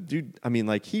played with him, dude, I mean,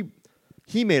 like he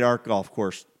made our golf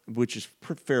course, which is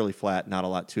fairly flat, not a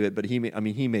lot to it, but he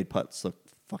made putts look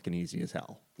fucking easy as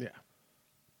hell. Yeah.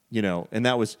 And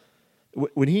that was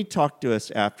when he talked to us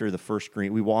after the first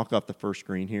green. We walk off the first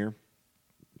green here,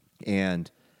 and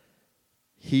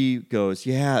he goes,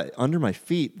 "Yeah, under my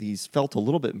feet, these felt a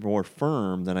little bit more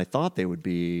firm than I thought they would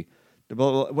be."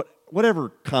 Whatever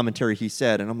commentary he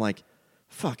said, and I'm like,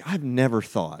 "Fuck, I've never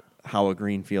thought how a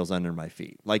green feels under my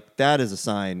feet. Like that is a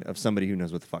sign of somebody who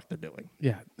knows what the fuck they're doing."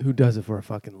 Yeah. Who does it for a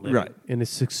fucking living? Right. And is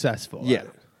successful. Yeah. At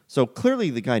it. So clearly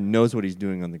the guy knows what he's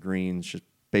doing on the greens, just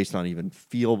based on even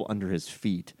feel under his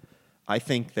feet. I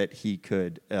think that he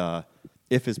could,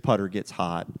 if his putter gets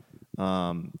hot,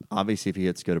 obviously if he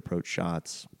hits good approach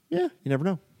shots, yeah, you never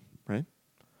know, right?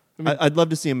 I'd love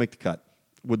to see him make the cut.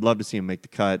 Would love to see him make the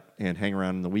cut and hang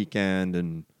around on the weekend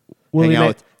and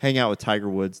hang out with Tiger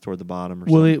Woods toward the bottom or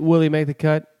something. Will he make the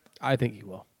cut? I think he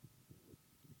will.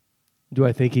 Do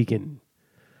I think he can?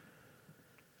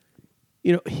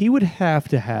 He would have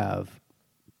to have.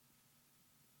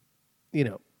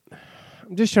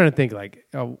 I'm just trying to think. Like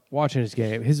watching his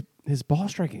game, his ball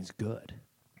striking is good.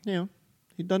 Yeah,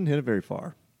 he doesn't hit it very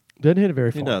far. Doesn't hit it very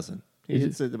far. He doesn't. He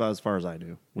hits it about as far as I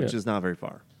do, which Yeah. is not very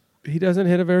far. he doesn't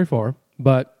hit it very far,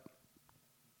 but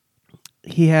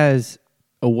he has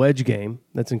a wedge game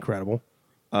that's incredible.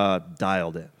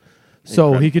 Dialed in.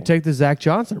 So he Incredible. could take the Zach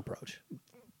Johnson approach.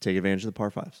 Take advantage of the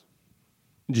par fives.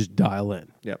 Just dial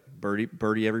in. Yep, birdie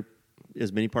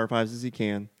as many par fives as he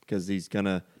can, because he's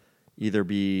gonna either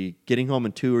be getting home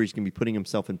in 2 or he's gonna be putting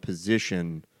himself in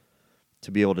position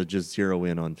to be able to just zero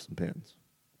in on some pins.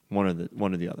 One or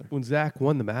the other. When Zach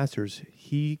won the Masters,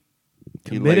 he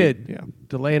He committed laid, yeah.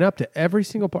 to laying up to every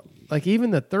single part, like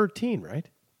even the 13, right?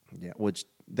 Yeah, which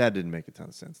that didn't make a ton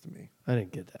of sense to me. I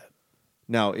didn't get that.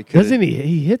 Now it could. Doesn't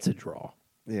he hits a draw.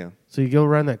 Yeah, So you go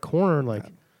around that corner and like,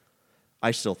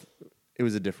 I still. It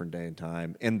was a different day and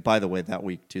time. And by the way, that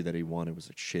week too that he won, it was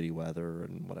like shitty weather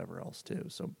and whatever else too.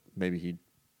 So maybe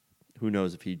who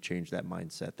knows if he'd changed that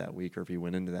mindset that week or if he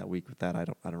went into that week with that. I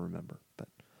don't remember. But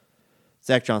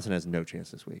Zach Johnson has no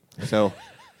chance this week. So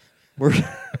we're.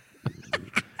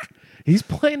 he's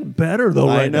playing better though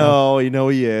right now. I know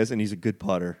he is, and he's a good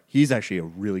putter. He's actually a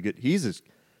really good.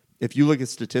 If you look at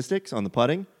statistics on the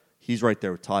putting, he's right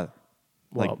there with Tyler.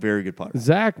 Well, Very good putter.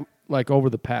 Zach, like over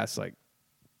the past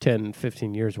 10,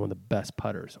 15 years, one of the best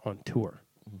putters on tour.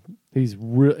 Mm-hmm. He's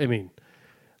really,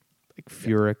 like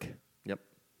Furyk, Yep.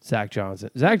 Zach Johnson.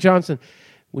 Zach Johnson,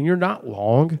 when you're not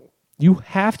long, you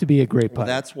have to be a great Well, putter.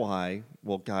 that's why.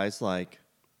 Well, guys like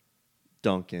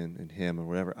Duncan and him and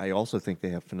whatever. I also think they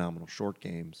have phenomenal short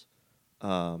games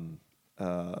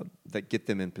that get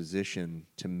them in position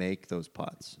to make those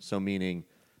putts. So meaning,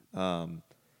 now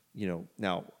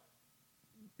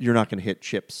you're not going to hit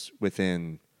chips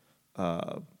within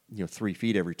 3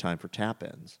 feet every time for tap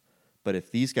ins. But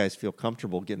if these guys feel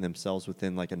comfortable getting themselves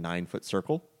within like a 9-foot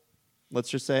circle, let's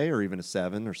just say, or even a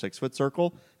 7 or 6-foot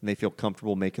circle, and they feel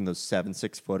comfortable making those 7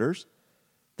 6-footers,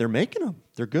 they're making them.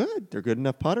 They're good. They're good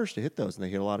enough putters to hit those, and they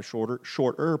hit a lot of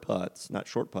shorter putts, not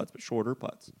short putts, but shorter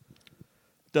putts.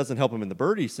 Doesn't help them in the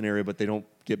birdie scenario, but they don't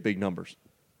get big numbers.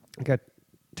 I got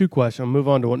 2 questions. I'll move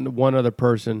on to one other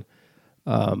person,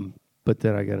 but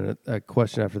then I got a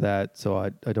question after that, so I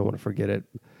don't want to forget it.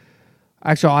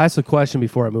 Actually, I'll ask the question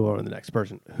before I move on to the next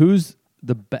person. Who's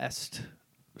the best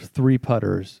 3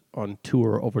 putters on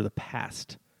tour over the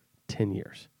past 10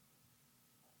 years?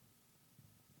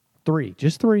 3,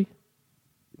 just 3.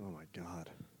 Oh my God.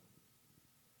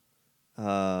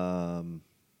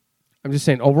 I'm just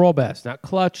saying overall best, not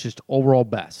clutch, just overall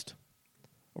best.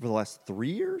 Over the last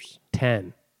 3 years,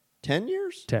 10. 10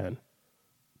 years, 10.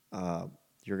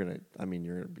 you're gonna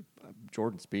be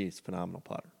Jordan Spieth's phenomenal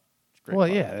putter. Great Well,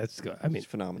 putter. yeah, that's good. He's a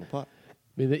phenomenal putter.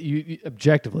 You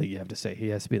objectively, you have to say he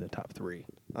has to be in the top 3.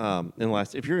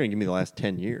 If you're gonna give me the last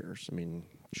 10 years,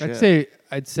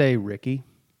 I'd say Ricky.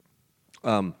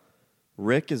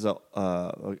 Rick is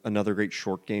another great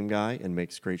short game guy and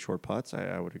makes great short putts.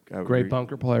 I would Great agree.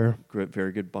 bunker player.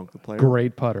 Very good bunker player.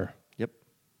 Great putter. Yep.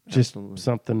 Just Absolutely.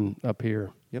 something up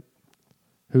here. Yep.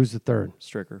 Who's the third?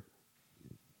 Stricker.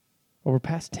 Over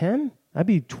past 10? That'd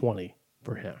be 20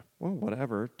 for him. Well,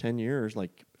 whatever. 10 years,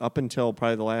 like up until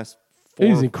probably the last 4.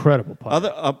 He's an incredible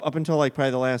putter. Up until like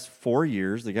probably the last 4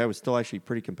 years, the guy was still actually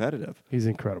pretty competitive. He's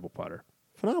an incredible putter.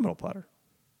 Phenomenal putter.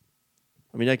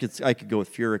 I could go with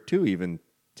Furyk too, even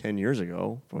 10 years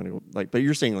ago. But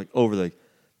you're saying like over the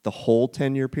whole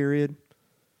 10-year period.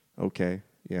 Okay,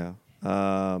 yeah.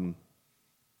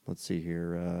 Let's see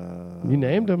here. You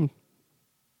named him.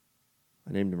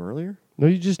 I named him earlier. No,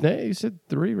 you just named. You said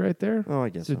 3 right there. Oh, I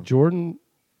guess Said so. Jordan.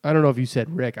 I don't know if you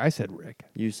said Rick. I said Rick.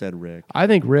 You said Rick. I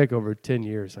think Rick over 10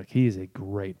 years, he is a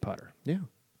great putter. Yeah.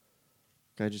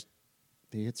 Guy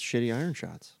he hits shitty iron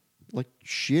shots. Like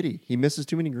shitty. He misses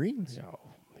too many greens. No,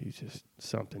 he's just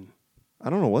something. I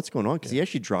don't know what's going on because he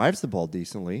actually drives the ball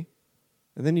decently,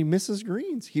 and then he misses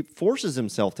greens. He forces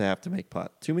himself to have to make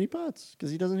too many putts because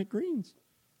he doesn't hit greens.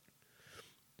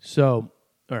 So,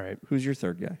 all right. Who's your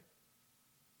third guy?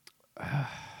 I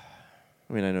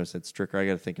know I said Stricker. I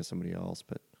got to think of somebody else,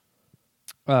 but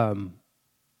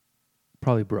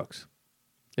Probably Brooks.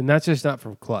 And that's just not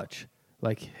from clutch.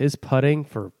 Like his putting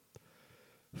for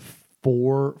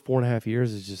 4.5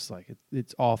 years is just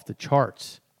it's off the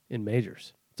charts in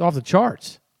majors. It's off the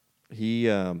charts.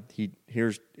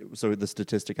 Here's the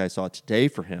statistic I saw today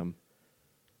for him.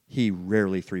 He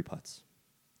rarely 3-putts.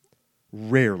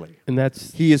 Rarely. And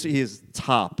that's He is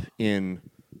top in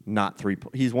not 3.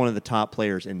 He's one of the top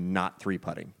players in not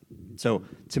 3-putting. So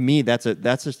to me, that's a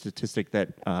statistic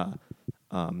that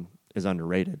is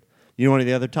underrated. You know, one of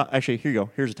the other top. Actually, here you go.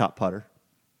 Here's a top putter.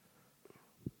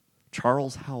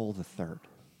 Charles Howell III.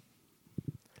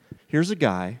 Here's a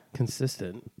guy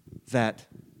consistent. that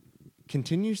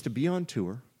continues to be on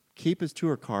tour, keep his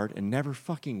tour card, and never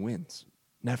fucking wins.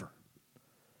 Never.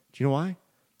 Do you know why?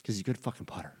 because he's a good fucking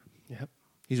putter. Yep.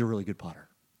 He's a really good putter.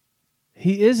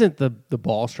 He isn't the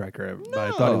ball striker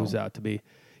everybody thought he was out to be.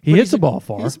 He But hits he's the ball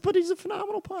far. But he's a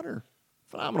phenomenal putter.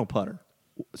 Phenomenal putter.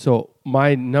 So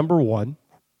my number one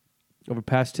over the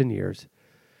past 10 years,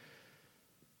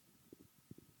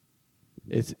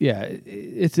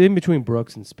 it's in between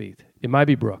Brooks and Spieth. It might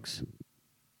be Brooks.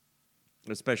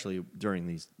 Especially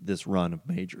during this run of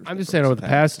majors. I'm just saying over the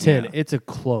past 10, it's a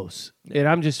close. And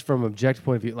I'm just from an objective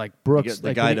point of view, like Brooks.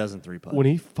 The guy doesn't three-putt. When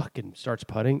he fucking starts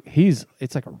putting,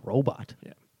 it's like a robot.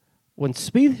 Yeah. When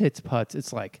Spieth hits putts,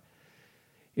 it's like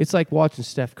watching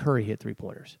Steph Curry hit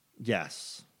three-pointers.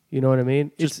 Yes. You know what I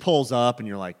mean? Just pulls up and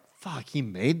you're like, fuck, he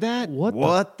made that?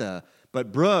 What the?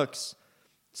 But Brooks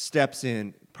steps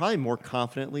in, probably more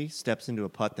confidently, steps into a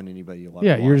putt than anybody you'll ever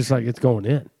watch. you're just like, it's going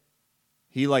in.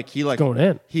 He going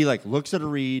in. He looks at a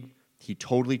read, he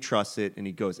totally trusts it, and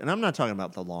he goes. And I'm not talking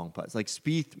about the long putts. Like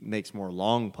Spieth makes more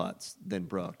long putts than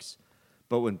Brooks.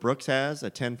 But when Brooks has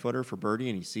a 10-footer for birdie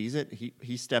and he sees it,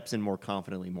 he steps in more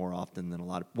confidently more often than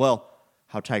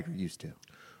how Tiger used to.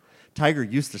 Tiger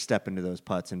used to step into those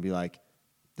putts and be like,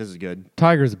 this is good.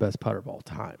 Tiger's the best putter of all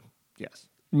time. Yes.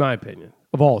 In my opinion,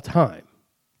 of all time.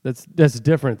 That's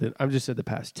different than, I'm just at the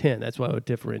past 10. That's why I would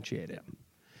differentiate it.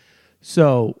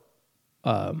 So,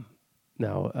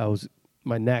 now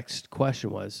my next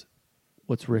question was,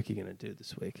 what's Ricky going to do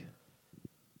this week?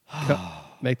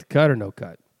 Make the cut or no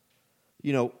cut?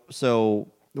 You know,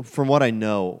 so from what I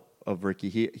know of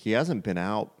Ricky, he hasn't been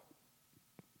out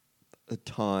a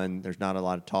ton. There's not a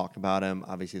lot of talk about him.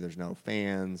 Obviously, there's no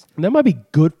fans. And that might be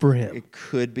good for him. It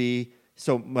could be.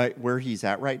 So where he's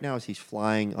at right now is he's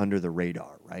flying under the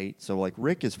radar, right? So like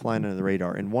Rick is flying under the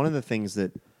radar. And one of the things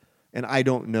that, and I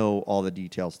don't know all the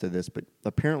details to this, but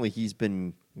apparently he's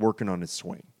been working on his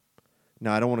swing.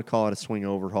 Now, I don't want to call it a swing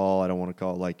overhaul. I don't want to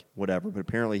call it like whatever, but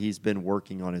apparently he's been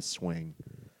working on his swing.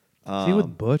 Is he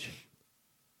with Butch?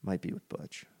 Might be with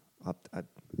Butch.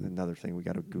 Another thing we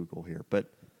got to Google here.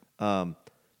 But,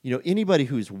 anybody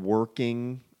who's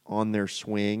working on their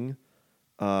swing,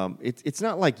 it's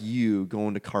not like you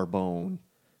going to Carbone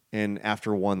and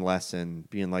after one lesson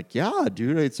being like, yeah,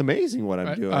 dude, it's amazing what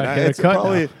I'm doing.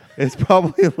 It's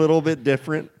probably a little bit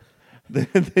different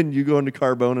than you going to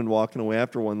Carbone and walking away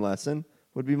after one lesson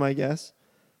would be my guess.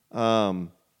 But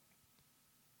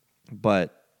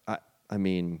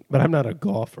I'm not a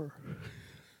golfer.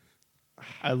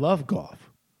 I love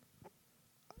golf.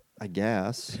 I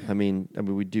guess. I mean,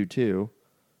 we do too.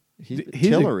 He's got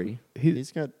Tillery.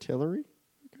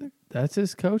 Okay. That's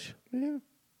his coach? Yeah.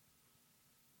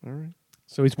 All right.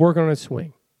 So he's working on his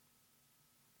swing.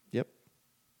 Yep.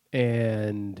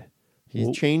 And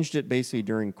he's changed it basically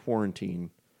during quarantine.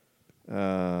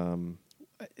 But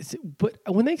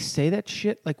when they say that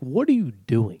shit, like, what are you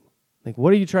doing? Like,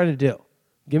 what are you trying to do?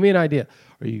 Give me an idea.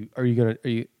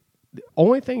 The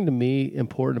only thing to me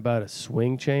important about a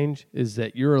swing change is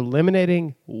that you're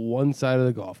eliminating one side of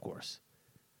the golf course.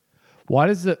 Why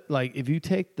does if you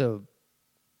take the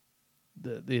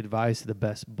advice of the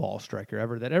best ball striker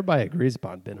ever that everybody agrees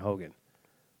upon, Ben Hogan,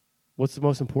 what's the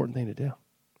most important thing to do?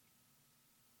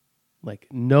 Like,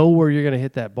 know where you're going to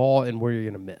hit that ball and where you're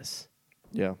going to miss.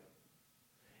 Yeah.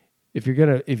 If you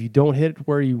don't hit it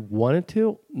where you want it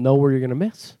to, know where you're going to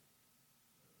miss.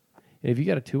 And if you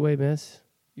got a two-way miss,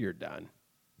 you're done.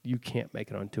 You can't make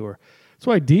it on tour. That's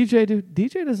why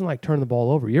DJ doesn't like turn the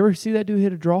ball over. You ever see that dude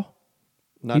hit a draw?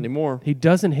 Not anymore. He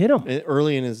doesn't hit them.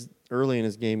 Early in his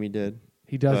game, he did.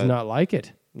 He does not like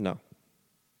it. No.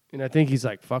 And I think he's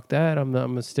like, fuck that. I'm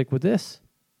going to stick with this.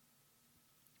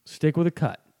 Stick with a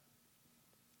cut.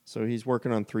 So he's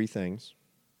working on three things.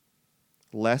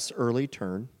 Less early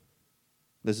turn.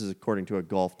 This is according to a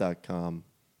golf.com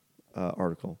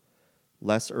article.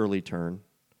 Less early turn.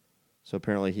 So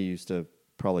apparently he used to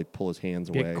probably pull his hands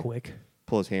away. Get quick.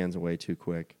 Pull his hands away too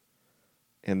quick.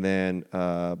 And then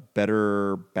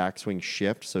better backswing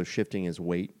shift, so shifting his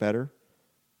weight better.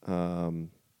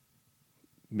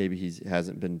 Maybe he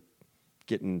hasn't been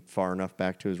getting far enough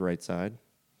back to his right side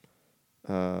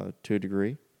to a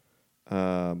degree.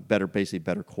 Basically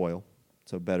better coil,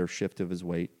 so better shift of his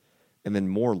weight. And then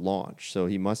more launch, so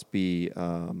he must be...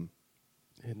 hitting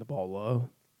the ball low.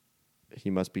 He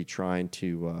must be trying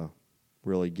to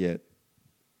really get...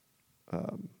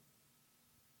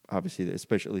 obviously,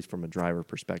 especially at least from a driver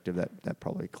perspective, that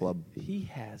probably club he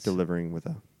has delivering with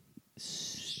a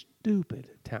stupid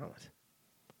talent.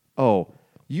 Oh,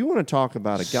 you want to talk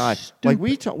about a guy like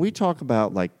we talk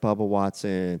about like Bubba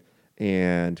Watson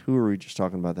and who are we just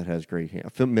talking about that has great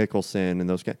hands? Phil Mickelson and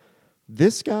those guys.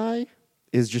 This guy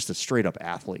is just a straight up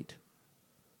athlete.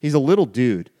 He's a little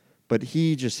dude, but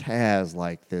he just has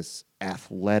like this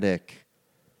athletic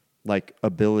like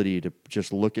ability to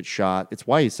just look at shot. It's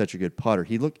why he's such a good putter.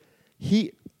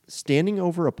 He standing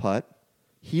over a putt,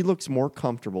 he looks more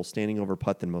comfortable standing over a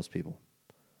putt than most people.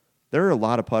 There are a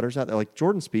lot of putters out there. Like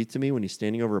Jordan Spieth to me when he's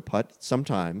standing over a putt,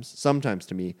 sometimes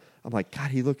to me, I'm like,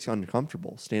 God, he looks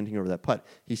uncomfortable standing over that putt.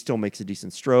 He still makes a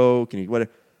decent stroke and He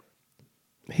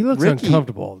looks Ricky-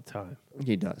 uncomfortable all the time.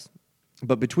 he does.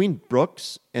 But between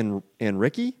Brooks and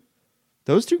Ricky,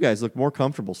 those two guys look more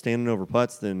comfortable standing over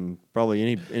putts than probably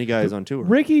any guys on tour.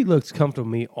 Ricky looks comfortable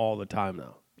with me all the time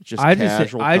though. Just I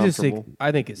casual, think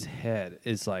comfortable. his head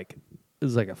is like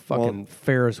a fucking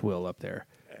Ferris wheel up there.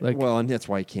 Like Well, and that's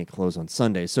why he can't close on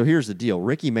Sunday. So here's the deal.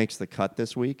 Ricky makes the cut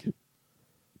this week,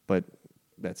 but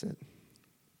that's it.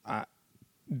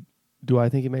 do I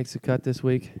think he makes the cut this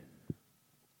week?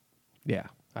 Yeah,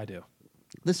 I do.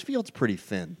 This field's pretty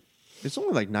thin. There's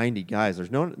only like 90 guys. There's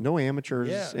no amateurs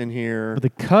Yeah. in here. But the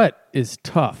cut is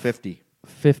tough. 50.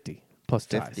 50 plus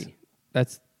ties. 50.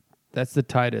 That's the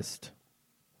tightest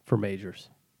for majors.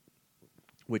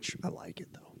 Which I like it,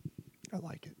 though. I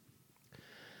like it.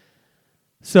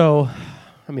 So,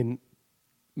 I mean,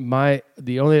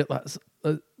 let's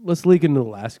leak into the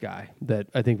last guy that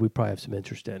I think we probably have some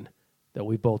interest in that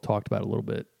we both talked about a little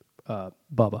bit.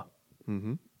 Bubba.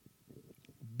 Mm-hmm.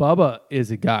 Bubba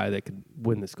is a guy that could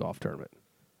win this golf tournament.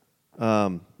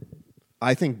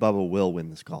 I think Bubba will win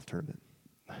this golf tournament.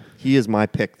 He is my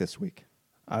pick this week.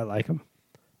 I like him.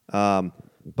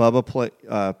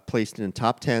 Bubba placed in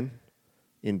top 10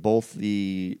 in both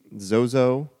the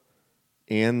Zozo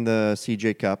and the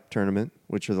CJ Cup tournament,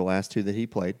 which are the last two that he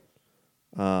played.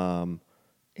 And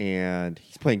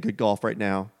he's playing good golf right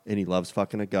now, and he loves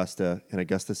fucking Augusta, and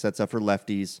Augusta sets up for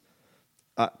lefties.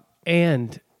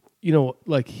 And, you know,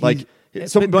 like...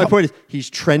 So my point is, he's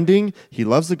trending, he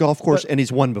loves the golf course, and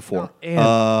he's won before. And,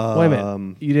 wait a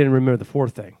minute. You didn't remember the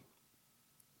fourth thing,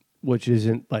 which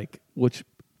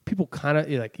people kind of,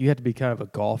 like, you have to be kind of a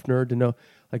golf nerd to know.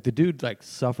 Like, the dude, like,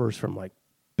 suffers from, like,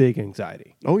 big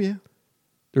anxiety. Oh, yeah.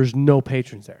 There's no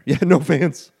patrons there. Yeah, no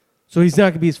fans. So he's not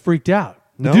going to be as freaked out.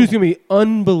 The No. dude's going to be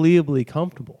unbelievably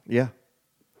comfortable. Yeah.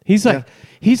 He's like,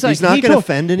 he's not gonna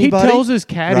offend anybody, He tells his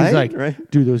caddy, he's right? like,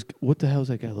 Right. dude, what the hell is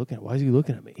that guy looking at? Why is he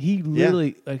looking at me? He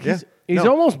literally, like, Yeah. he's No.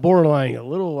 almost borderline a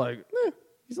little like,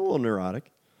 He's a little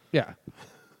neurotic. yeah.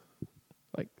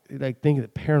 Like thinking the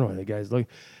paranoid the guy's looking.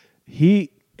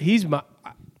 He's my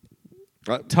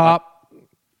top,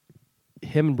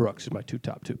 him and Brooks are my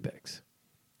top two picks.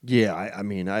 Yeah, I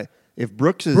mean, if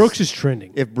Brooks is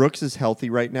trending. If Brooks is healthy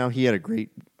right now, he had a great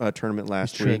tournament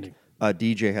last He's week. trending.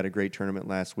 DJ had a great tournament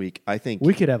last week. I think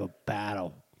We could have a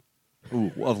battle.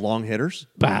 of long hitters.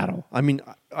 Battle. I mean,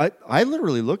 I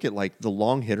literally look at like the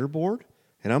long hitter board,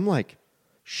 and I'm like,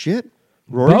 shit.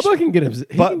 Bubba can get him.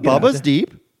 Bubba's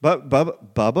deep. But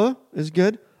Bubba is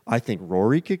good. I think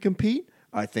Rory could compete.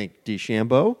 I think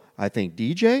DeChambeau. I think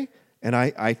DJ, and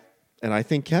I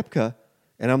think Koepka.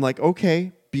 And I'm like,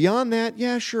 okay. Beyond that,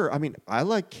 yeah, sure. I mean, I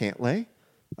like Cantlay.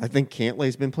 I think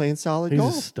Cantlay's been playing solid He's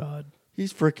golf. a stud.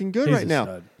 He's freaking good He's right a now.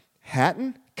 stud.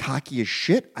 Hatton, cocky as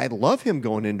shit. I love him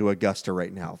going into Augusta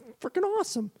right now. Freaking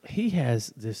awesome. He has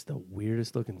the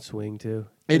weirdest looking swing too.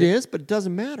 It is, but it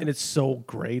doesn't matter. And it's so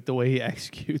great the way he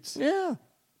executes. Yeah.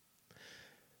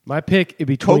 My pick in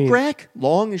between Kokrak,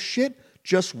 long as shit,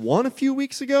 just won a few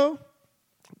weeks ago.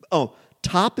 Oh,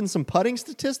 top in some putting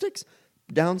statistics.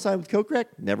 Downside with Kokrak,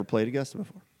 never played Augusta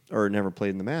before. Or never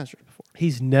played in the Masters before.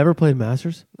 He's never played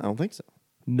Masters? I don't think so.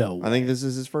 No. I think this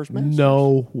is his first Masters.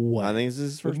 No way. I think this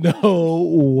is his first No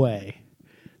way.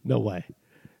 No way.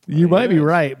 You might be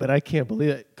right, but I can't believe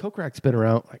it. Kokrak's been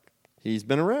around like He's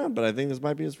been around, but I think this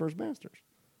might be his first Masters.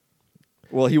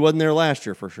 Well, he wasn't there last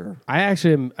year for sure. I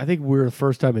think we're the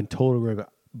first time in total agreement.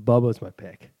 Bubba's my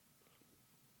pick.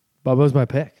 Bubba's my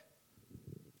pick.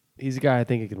 He's a guy I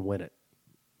think he can win it.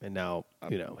 And now,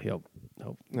 he'll shit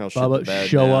the Bubba bed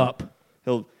show now. up.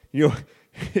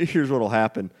 Here's what'll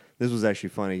happen. This was actually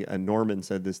funny. Norman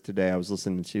said this today. I was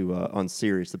listening to on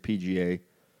Sirius, the PGA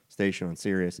station on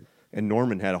Sirius, and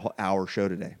Norman had an hour show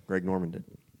today. Greg Norman did,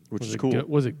 which is cool.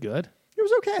 Was it good? It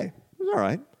was okay. It was all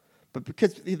right. But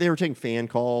because they were taking fan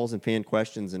calls and fan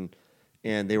questions, and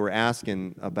they were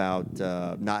asking about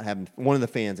not having. One of the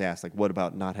fans asked, like, "What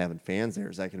about not having fans there?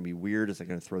 Is that going to be weird? Is that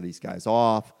going to throw these guys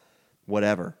off?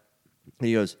 Whatever." And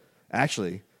he goes,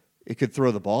 "Actually, it could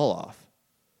throw the ball off."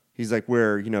 He's like,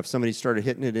 "Where if somebody started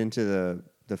hitting it into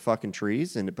the fucking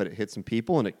trees, but it hit some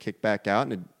people and it kicked back out,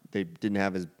 and they didn't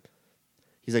have his."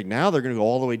 He's like, "Now they're going to go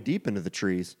all the way deep into the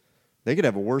trees. They could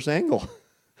have a worse angle."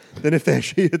 than if they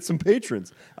actually hit some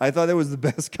patrons. I thought that was the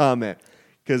best comment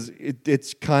because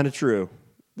it's kind of true.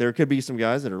 there could be some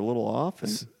guys that are a little off.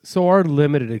 And So our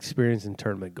limited experience in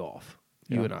tournament golf,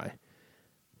 you Yeah. and I,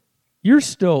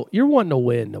 you're wanting to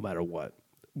win no matter what.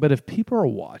 But if people are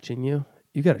watching you,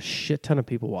 you got a shit ton of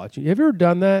people watching you. Have you ever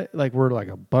done that? Like where like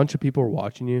a bunch of people are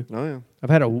watching you? oh yeah, I've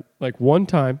had one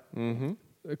time mm-hmm.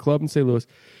 a club in St. Louis,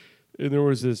 and there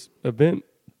was this event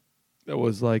that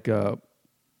was like it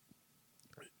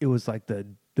was like the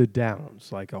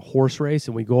downs, like a horse race,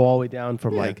 and we go all the way down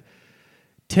from Yeah. like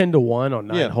 10-1 on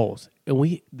 9 Yeah. holes.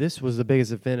 And this was the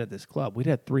biggest event at this club. We'd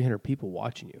had 300 people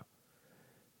watching you.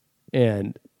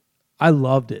 And I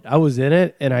loved it. I was in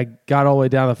it, and I got all the way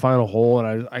down the final hole,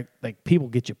 and I like people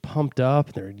get you pumped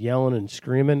up. They're yelling and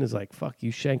screaming. It's like, fuck,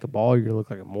 you shank a ball, you're gonna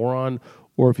look like a moron.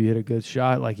 Or if you hit a good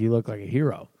shot, like you look like a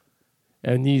hero.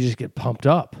 And you just get pumped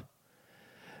up.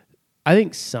 I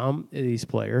think some of these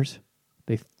players,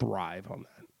 they thrive on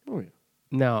that. Oh yeah.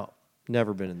 Now,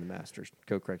 Never been in the Masters.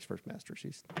 Craig's first Masters.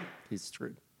 He's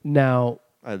screwed. now,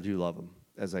 I do love him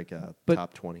as like a But-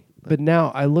 top 20. but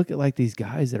now I look at like these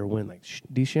guys that are winning, like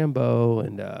DeChambeau,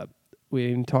 and we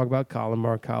didn't talk about Colin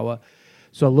Morikawa.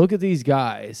 So I look at these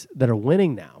guys that are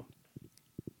winning now.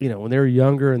 You know, when they're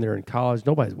younger and they're in college,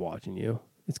 nobody's watching you.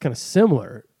 It's kind of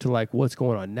similar to like what's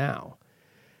going on now.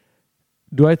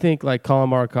 Do I think like Colin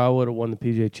Morikawa would have won the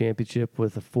PGA Championship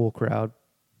with a full crowd?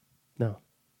 No,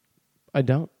 I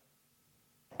don't.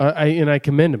 I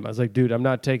commend him. I was like, dude, I'm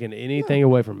not taking anything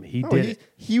away from him. He did it.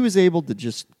 He was able to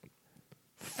just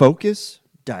focus,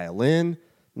 dial in,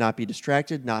 not be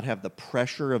distracted, not have the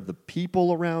pressure of the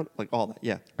people around, like all that.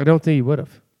 Yeah. I don't think he would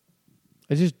have.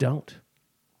 I just don't.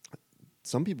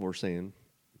 Some people were saying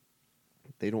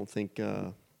they don't think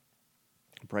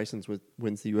Bryson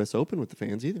wins the U.S. Open with the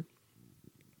fans either.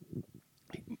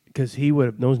 Because he would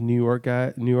have, those New York,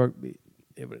 it's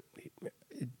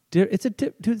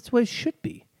the way it should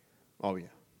be. Oh yeah,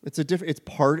 it's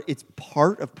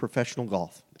part of professional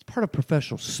golf. It's part of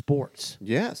professional sports.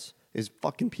 Yes, is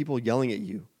fucking people yelling at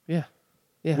you, Yeah.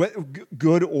 Yeah.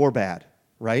 good or bad,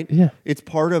 right? Yeah. It's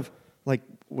part of like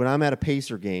when I'm at a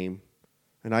Pacer game,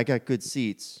 and I got good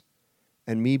seats,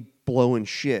 and me blowing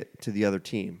shit to the other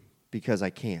team because I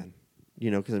can,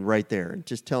 because I'm right there and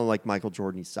just telling like Michael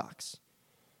Jordan he sucks.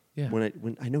 Yeah.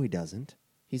 When I know he doesn't,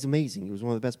 he's amazing. He was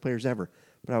one of the best players ever.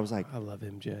 But I was like, I love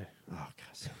MJ. oh god,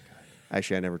 so good.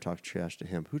 Actually, I never talked trash to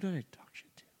him. Who did I talk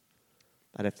shit to?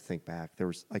 I'd have to think back. There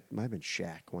was like might have been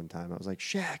Shaq one time. I was like,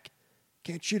 Shaq,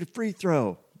 can't shoot a free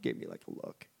throw. He gave me like a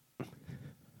look.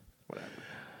 Whatever.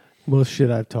 Most shit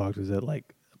I've talked was at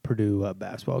like a Purdue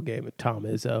basketball game with Tom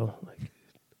Izzo. Like,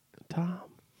 Tom,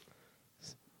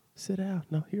 sit down.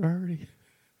 No, you're already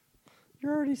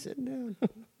sitting down.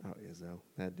 Oh, Izzo,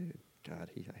 that dude. God,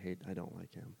 I don't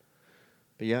like him.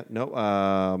 But yeah,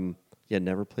 no.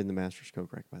 Never played in the Masters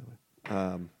Kokrak, by the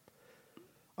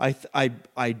way.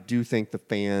 I do think the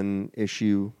fan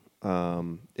issue,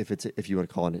 if you want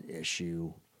to call it an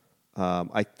issue,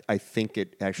 I think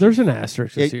it actually There's an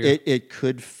asterisk this year. it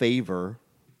could favor.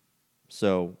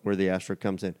 So where the asterisk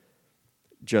comes in,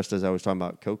 just as I was talking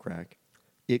about Kokrak,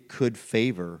 it could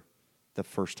favor the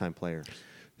first time players,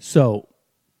 So,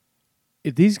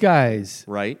 if these guys,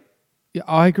 right? yeah,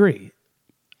 I agree.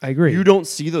 You don't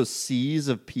see those seas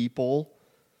of people,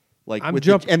 like I'm with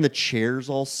and the chairs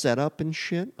all set up and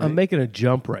shit. Right? I'm making a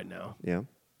jump right now. Yeah.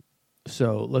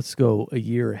 So let's go a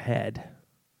year ahead.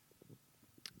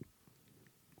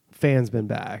 Fans been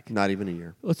back. Not even a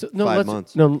year. 5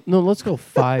 months. No, let's go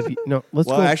 5. No, let's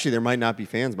Well, go. actually, there might not be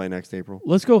fans by next April.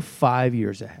 Let's go 5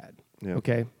 years ahead. Yeah.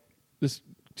 Okay, just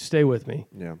stay with me.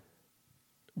 Yeah.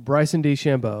 Bryson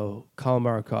DeChambeau, Colin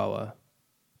Morikawa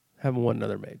haven't won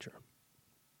another major.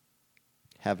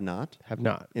 Have not Have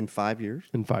not in 5 years.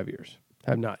 in 5 years.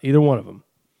 Have not either one of them.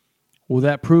 Will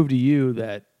that prove to you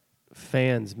that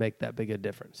fans make that big a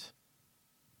difference?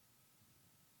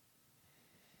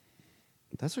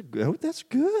 That's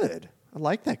good. I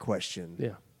like that question.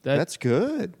 Yeah, That's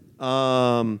good.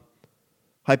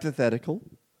 Hypothetical.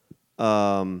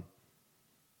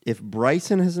 If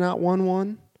Bryson has not won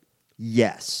one,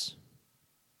 yes.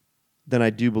 Then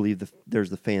I do believe there's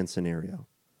the fan scenario.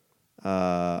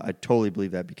 I totally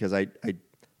believe that because I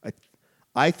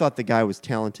thought the guy was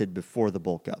talented before the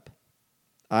Bull Cup.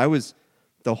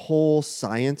 The whole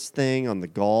science thing on the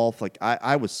golf, like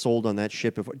I was sold on that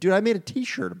shit before. Dude, I made a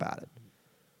T-shirt about it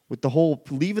with the whole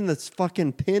leaving this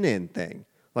fucking pin in thing,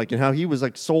 like, and how he was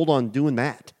like sold on doing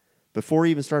that before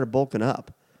he even started bulking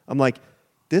up. I'm like,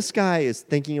 this guy is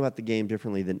thinking about the game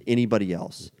differently than anybody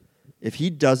else. If he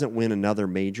doesn't win another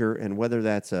major, and whether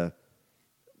that's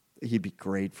he'd be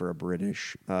great for a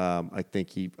British. I think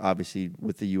he obviously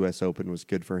with the U.S. Open was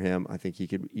good for him. I think he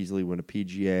could easily win a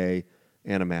PGA,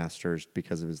 and a Masters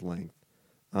because of his length.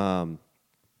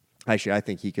 Actually, I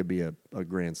think he could be a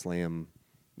Grand Slam,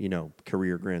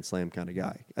 career Grand Slam kind of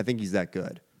guy. I think he's that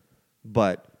good.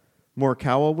 But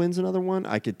Morikawa wins another one,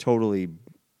 I could totally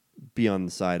be on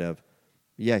the side of,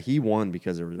 yeah, he won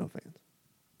because there were no fans.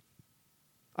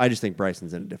 I just think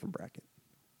Bryson's in a different bracket.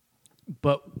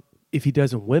 But if he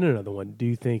doesn't win another one, do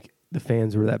you think the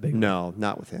fans were that big? No,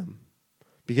 not with him.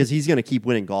 Because he's going to keep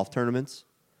winning golf tournaments.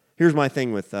 Here's my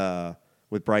thing with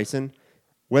Bryson.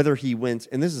 Whether he wins,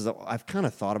 and I've kind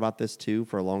of thought about this too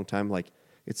for a long time. Like,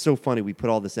 it's so funny. We put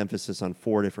all this emphasis on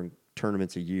 4 different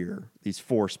tournaments a year. These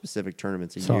 4 specific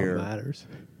tournaments a year. All matters.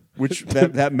 Which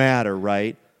that matter,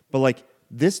 right? But like,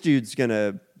 this dude's going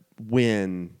to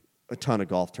win a ton of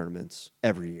golf tournaments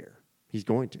every year. He's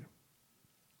going to.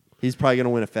 He's probably going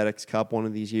to win a FedEx Cup one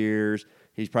of these years.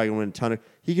 He's probably going to win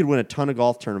he could win a ton of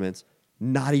golf tournaments,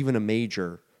 not even a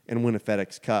major, and win a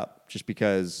FedEx Cup just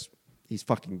because he's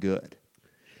fucking good.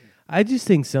 I just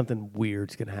think something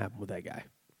weird's going to happen with that guy.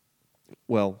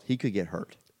 Well, he could get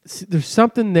hurt. There's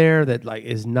something there that like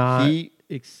is not. I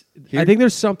think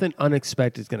there's something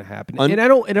unexpected is going to happen, and I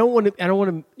don't want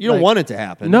to. You don't want it to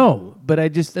happen. No, but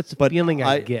that's the feeling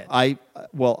I get.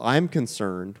 I'm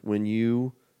concerned when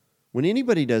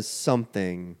anybody does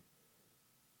something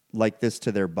like this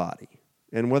to their body,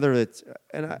 and whether it's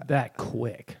that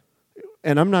quick.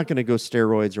 And I'm not going to go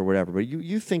steroids or whatever, but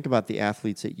you think about the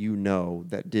athletes that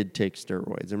that did take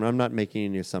steroids, and I'm not making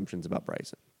any assumptions about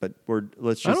Bryson, but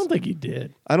I don't think he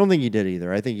did. I don't think he did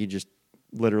either. I think he just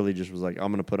literally just was like, I'm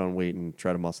going to put on weight and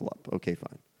try to muscle up. Okay,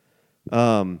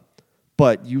 fine.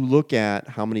 But you look at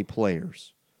how many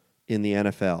players in the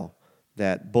NFL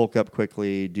that bulk up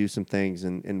quickly, do some things,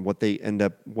 and what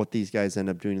these guys end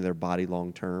up doing to their body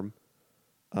long term.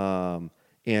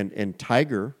 And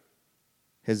Tiger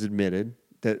has admitted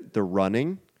that the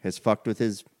running has fucked with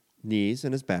his knees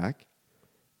and his back.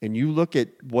 And you look at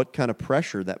what kind of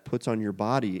pressure that puts on your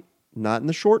body, not in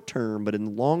the short term, but in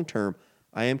the long term.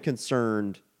 I am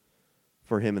concerned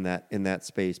for him in that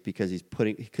space because of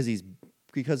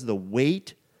the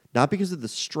weight, not because of the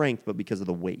strength, but because of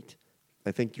the weight.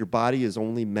 I think your body is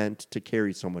only meant to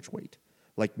carry so much weight.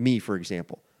 Like me, for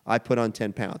example, I put on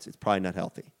 10 pounds. It's probably not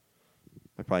healthy.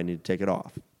 I probably need to take it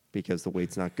off because the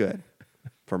weight's not good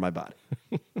for my body.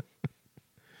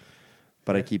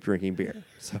 But I keep drinking beer.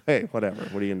 So, hey, whatever.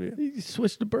 What are you going to do? You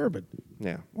switch to bourbon.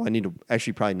 Yeah. Well,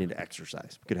 probably need to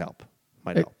exercise. Could help.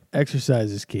 Might help.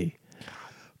 Exercise is key.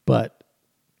 But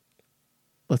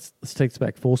let's take this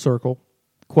back full circle.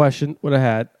 Question, what I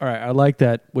had. All right, I like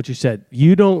that, what you said.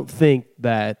 You don't think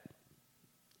that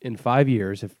in 5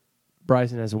 years, if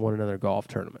Bryson hasn't won another golf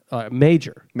tournament,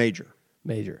 major,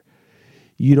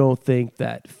 you don't think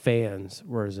that fans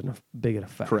were as big an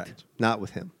effect? Correct. Not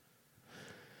with him.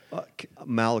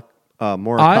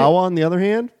 Morikawa, on the other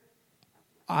hand?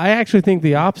 I actually think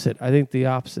the opposite.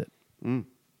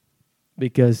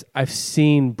 Because I've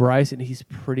seen Bryson, he's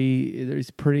pretty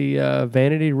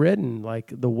vanity ridden.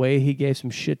 Like the way he gave some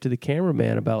shit to the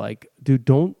cameraman about like, dude,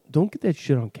 don't get that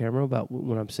shit on camera about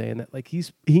when I'm saying that. Like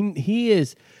he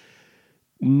is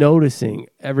noticing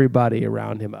everybody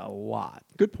around him a lot.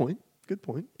 Good point.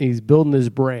 He's building his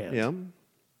brand. Yeah.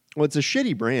 Well, it's a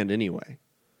shitty brand anyway.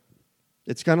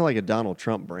 It's kind of like a Donald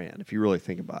Trump brand if you really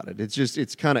think about it.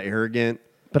 It's kind of arrogant.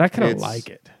 But I kind of like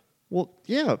it. Well,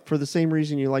 yeah, for the same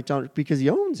reason you like Donald, because he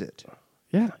owns it.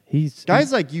 Yeah,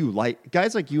 guys like you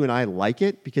and I like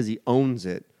it because he owns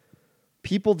it.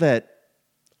 People that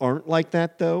aren't like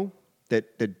that though,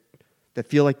 that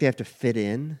feel like they have to fit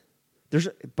in. There's,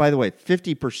 by the way,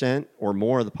 50% or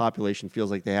more of the population feels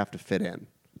like they have to fit in.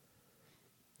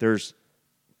 There's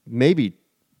probably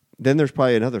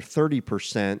another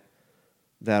 30%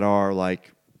 that are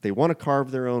like they want to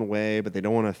carve their own way, but they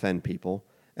don't want to offend people.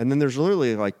 And then there's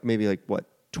literally maybe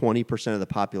 20% of the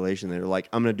population that are like,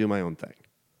 I'm going to do my own thing.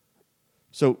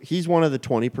 So he's one of the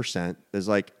 20% that's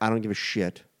like, I don't give a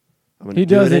shit. I'm going to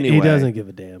do it anyway. He doesn't give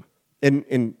a damn.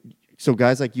 And so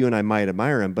guys like you and I might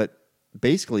admire him, but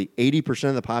basically 80%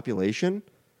 of the population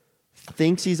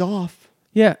thinks he's off.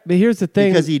 Yeah, but here's the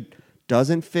thing. Because he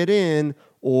doesn't fit in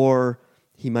or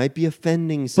he might be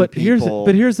offending some people.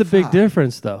 Here's the big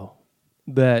difference, though,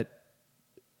 that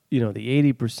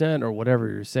the 80% or whatever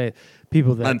you're saying,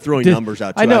 people that I'm throwing numbers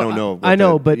out too. I don't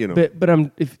know. But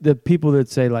if the people that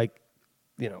say like,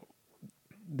 the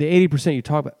 80% you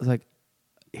talk about, it's like,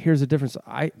 here's the difference.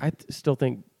 I still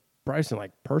think Bryson,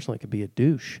 personally, could be a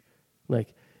douche.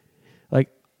 Like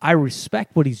I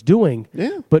respect what he's doing.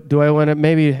 Yeah. But do I want to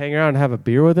maybe hang around and have a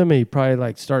beer with him? And he'd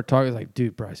probably start talking like,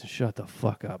 dude, Bryson, shut the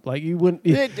fuck up. Like you wouldn't.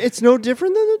 It's no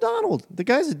different than the Donald. The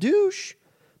guy's a douche.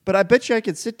 But I bet you I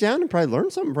could sit down and probably learn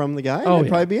something from the guy. And Oh, I'd yeah.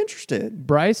 probably be interested.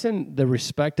 Bryson, the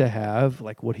respect to have,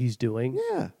 like what he's doing,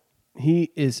 Yeah.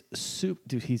 he is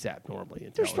dude, he's abnormally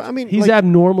intelligent. I mean, he's like,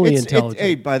 abnormally intelligent.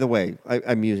 Hey, by the way,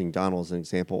 I'm using Donald as an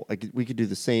example. We could do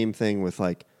the same thing with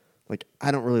like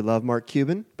I don't really love Mark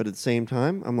Cuban, but at the same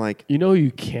time, I'm like, You know who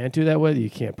you can't do that with? You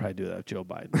can't probably do that with Joe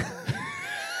Biden.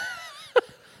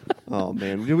 oh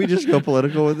man, did we just go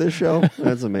political with this show?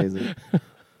 That's amazing.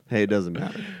 Hey, it doesn't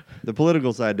matter. The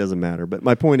political side doesn't matter. But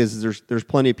my point is there's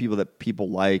plenty of people that people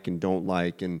like and don't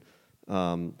like, and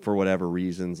for whatever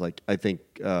reasons, like I think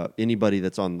anybody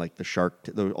that's on like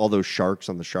the all those sharks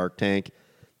on the Shark Tank,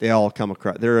 they all come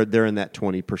across. They're in that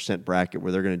 20% bracket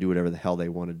where they're going to do whatever the hell they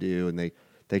want to do, and they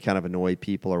kind of annoy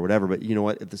people or whatever. But you know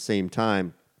what? At the same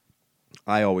time,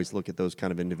 I always look at those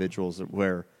kind of individuals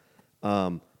where,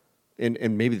 and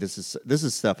maybe this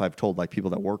is stuff I've told like people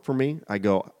that work for me. I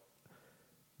go,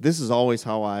 this is always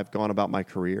how I've gone about my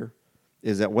career,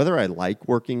 is that whether I like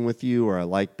working with you or I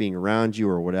like being around you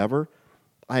or whatever,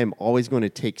 I am always going to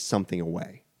take something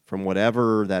away from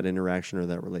whatever that interaction or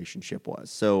that relationship was.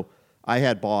 So I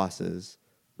had bosses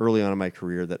early on in my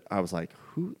career that I was like,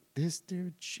 who, this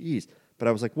dude, jeez. But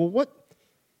I was like, well, what?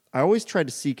 I always tried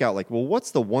to seek out, like, well,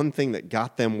 what's the one thing that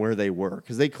got them where they were?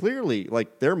 Because they clearly,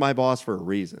 like, they're my boss for a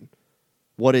reason.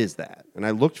 What is that? And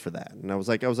I looked for that. And I was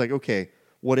like, okay,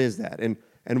 what is that? And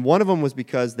one of them was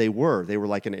because they were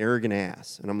like an arrogant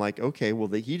ass. And I'm like, okay, well,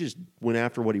 he just went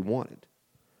after what he wanted.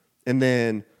 And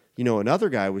then, another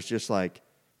guy was just like,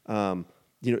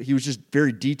 he was just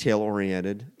very detail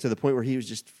oriented to the point where he was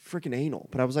just freaking anal.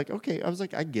 But I was like, okay,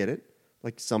 I get it.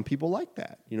 Like some people like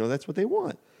that. That's what they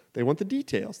want. They want the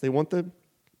details. They want the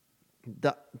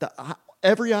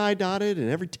every I dotted and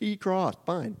every T crossed.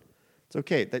 Fine. It's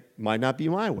okay. That might not be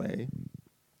my way.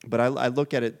 But I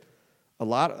look at it, a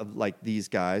lot of like these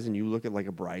guys, and you look at like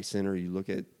a Bryson or you look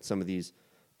at some of these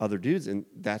other dudes, and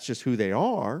that's just who they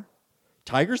are.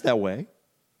 Tiger's that way.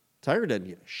 Tiger doesn't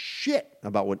give a shit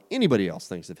about what anybody else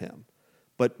thinks of him.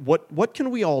 But what can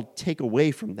we all take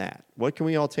away from that? What can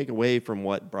we all take away from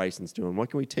what Bryson's doing? What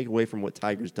can we take away from what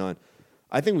Tiger's done?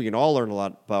 I think we can all learn a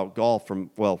lot about golf from,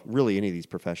 well, really any of these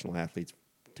professional athletes,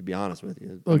 to be honest with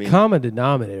you. The common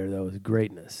denominator, though, is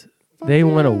greatness. They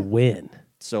want to win.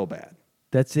 So bad.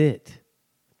 That's it.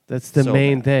 That's the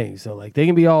main thing. So, like, they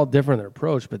can be all different in their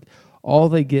approach, but all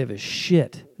they give is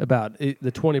shit about the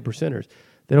 20%ers.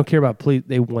 They don't care about please.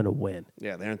 They want to win.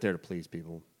 Yeah, they aren't there to please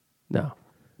people. No.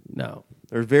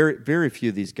 There's very, very few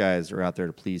of these guys are out there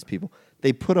to please people.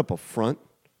 They put up a front,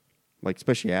 like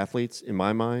especially athletes, in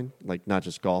my mind, like not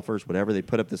just golfers, whatever. They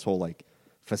put up this whole like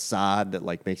facade that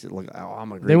like makes it look, oh,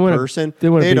 I'm a great person.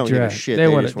 They don't give a shit. They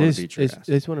just want to beat your ass.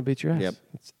 They just want to beat your ass. Yep.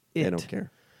 They don't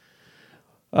care.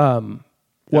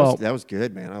 Well, that was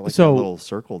good, man. I like so, that little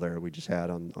circle there we just had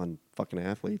on fucking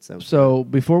athletes. So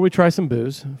before we try some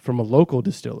booze from a local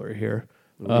distillery here,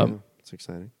 it's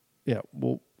exciting. Yeah,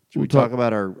 Should we talk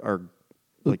about our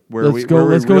like where let's we go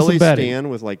really some betting.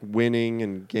 stand with like winning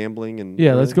and gambling and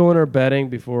let's go in our betting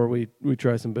before we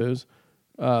try some booze.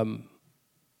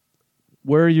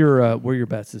 Where are your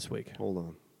bets this week? Hold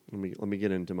on. Let me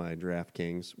get into my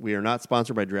DraftKings. We are not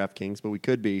sponsored by DraftKings, but we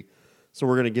could be. So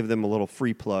we're going to give them a little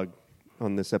free plug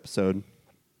on this episode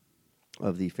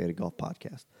of the Faded Golf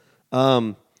Podcast.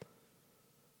 Let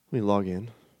me log in.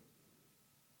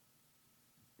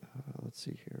 Let's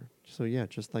see here. So, yeah,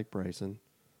 just like Bryson,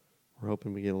 we're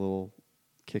hoping we get a little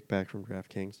kickback from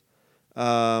DraftKings.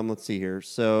 Let's see here.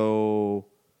 So,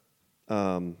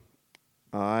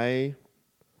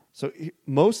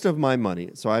 most of my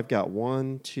money. So I've got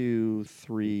 1, 2,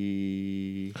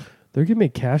 3. They're giving me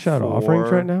cash out 4.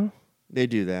 offerings right now. They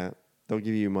do that. They'll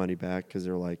give you money back because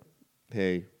they're like,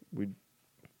 hey,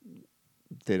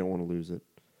 they don't want to lose it.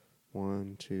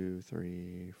 1, 2,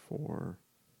 3, 4.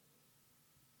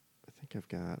 I think I've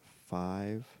got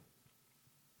 5.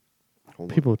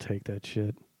 Hold on. People take that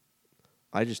shit.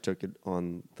 I just took it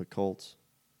on the Colts.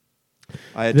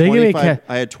 I had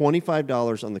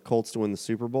 $25 on the Colts to win the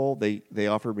Super Bowl. They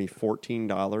offered me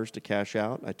 $14 to cash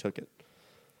out. I took it.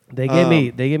 They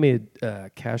gave me a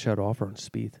cash out offer on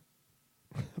Spieth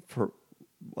for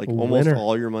like almost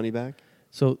all your money back.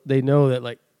 So they know that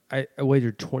like I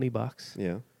wagered $20.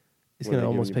 Yeah, he's going to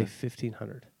almost pay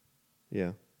 $1,500.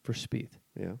 Yeah, for Spieth.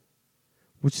 Yeah,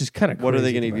 which is kind of crazy. What are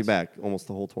they going to give you back? Almost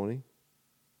the whole $20.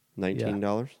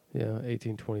 $19. Yeah,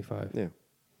 $18.25. Yeah,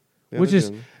 which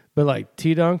is. But like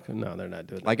T-Dunk, no, they're not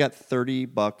doing that. I got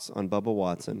 $30 on Bubba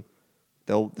Watson.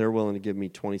 They're willing to give me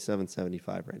 $27.75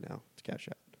 right now to cash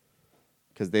out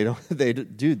because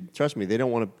dude, trust me, they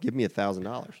don't want to give me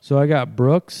 $1,000. So I got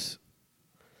Brooks.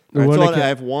 Right, so I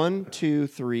have 1, 2,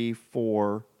 3,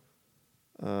 4,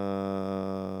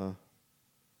 I've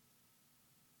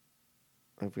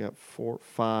got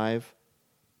 5.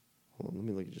 Hold on, let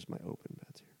me look at just my open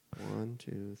bets here. 1,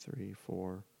 2, 3,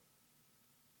 4.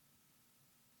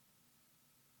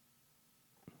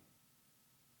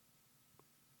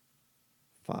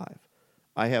 5.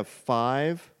 I have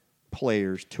 5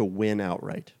 players to win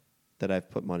outright that I've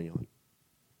put money on.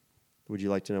 Would you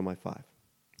like to know my 5?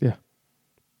 Yeah.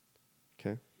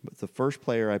 Okay. But the first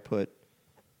player I put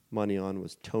money on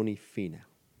was Tony Finau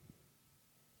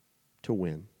to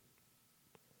win.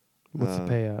 What's the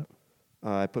payout?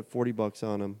 I put $40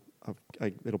 on him.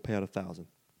 It'll pay out $1,000.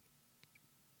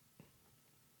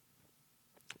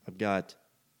 I've got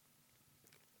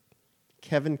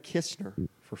Kevin Kistner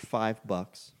for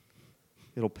 $5.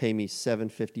 It'll pay me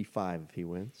 $7.55 if he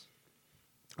wins.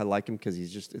 I like him because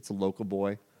it's a local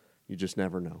boy. You just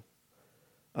never know.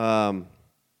 I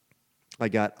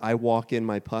walk in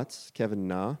my putts, Kevin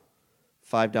Na,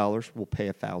 $5 will pay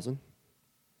 $1,000.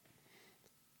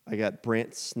 I got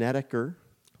Brandt Snedeker,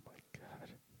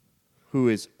 who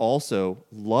is also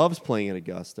loves playing at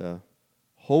Augusta.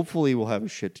 Hopefully we'll have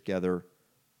his shit together.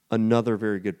 Another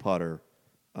very good putter,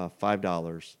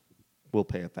 $5 will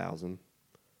pay $1,000.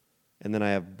 And then I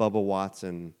have Bubba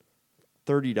Watson,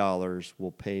 $30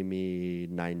 will pay me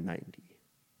 $9.90.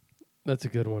 That's a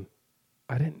good one.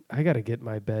 I got to get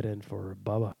my bet in for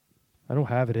Bubba. I don't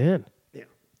have it in. Yeah.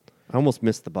 I almost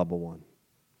missed the Bubba one.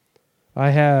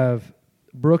 I have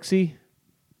Brooksy,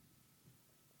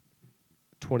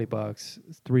 $20,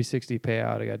 $360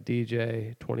 payout. I got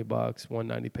DJ, $20,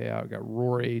 $190 payout. I got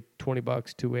Rory, $20,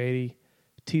 $280.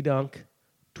 T Dunk,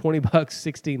 $20,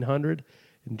 $1,600,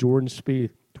 and Jordan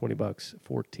Spieth, $20,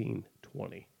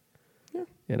 $1,420. Yeah.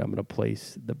 And I'm gonna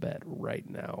place the bet right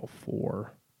now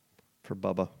for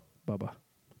Bubba.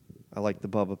 I like the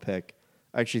Bubba pick.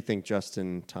 I actually think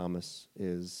Justin Thomas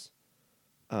is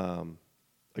a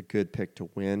good pick to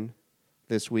win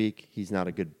this week. He's not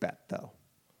a good bet though.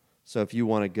 So if you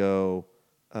want to go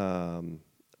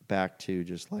back to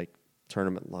just like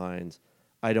tournament lines,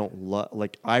 I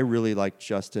really like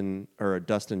Dustin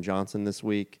Johnson this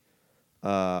week.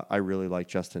 I really like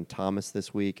Justin Thomas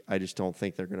this week. I just don't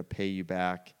think they're going to pay you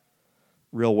back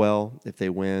real well if they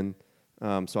win.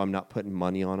 So I'm not putting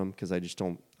money on them because I just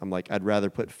don't. I'm like, I'd rather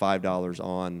put $5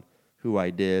 on who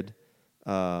I did,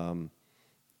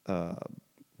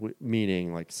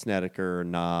 meaning like Snedeker,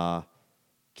 Na,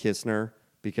 Kistner,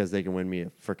 because they can win me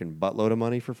a freaking buttload of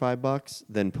money for $5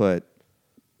 than put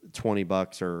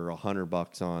 $20 or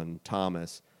 $100 on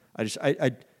Thomas.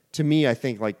 To me, I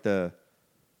think like for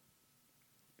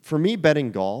me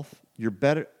betting golf, you're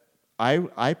better.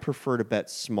 I prefer to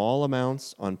bet small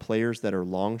amounts on players that are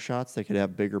long shots that could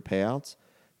have bigger payouts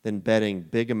than betting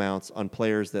big amounts on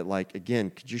players that, like,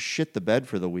 again, could just shit the bed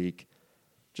for the week.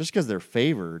 Just because they're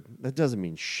favored, that doesn't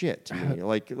mean shit to me.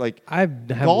 Like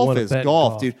golf is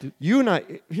golf, dude. You and I,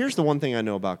 here's the one thing I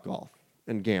know about golf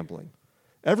and gambling.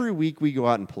 Every week we go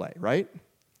out and play, right?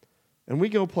 And we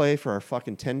go play for our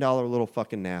fucking $10 little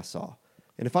fucking Nassau.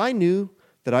 And if I knew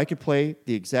that I could play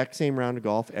the exact same round of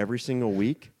golf every single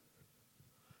week,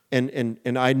 and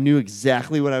I knew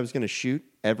exactly what I was going to shoot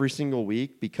every single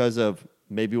week because of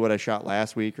maybe what I shot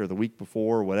last week or the week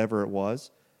before or whatever it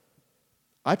was,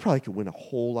 I probably could win a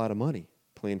whole lot of money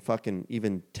playing fucking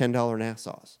even $10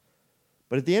 Nassaus.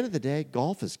 But at the end of the day,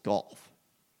 golf is golf.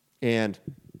 And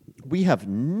we have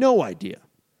no idea,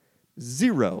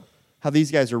 zero, how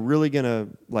these guys are really going to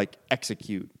like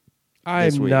execute.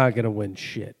 I'm not going to win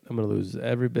shit. I'm going to lose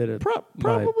every bit of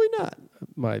probably not.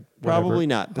 Probably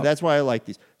not. But that's why I like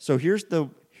these. So here's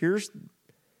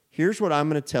what I'm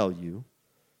going to tell you.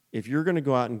 If you're going to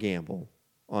go out and gamble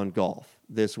on golf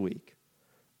this week,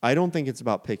 I don't think it's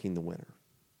about picking the winner.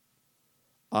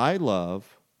 I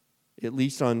love, at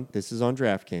least this is on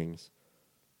DraftKings,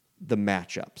 the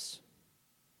matchups.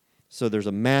 So there's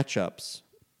a matchups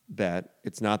bet.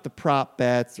 It's not the prop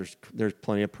bets. There's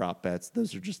plenty of prop bets.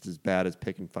 Those are just as bad as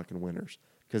picking fucking winners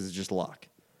because it's just luck.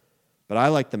 But I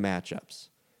like the matchups.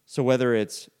 So whether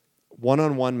it's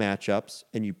one-on-one matchups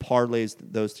and you parlay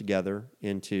those together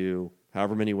into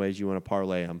however many ways you want to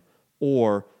parlay them,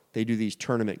 or they do these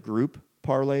tournament group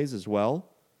parlays as well.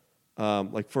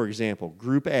 Like, for example,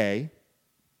 Group A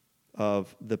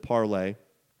of the parlay,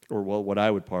 or what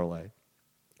I would parlay.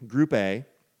 Group A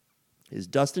is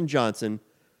Dustin Johnson,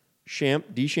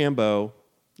 DeChambeau,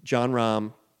 Jon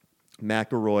Rahm,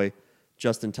 McIlroy,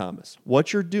 Justin Thomas.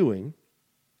 What you're doing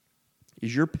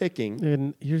is you're picking...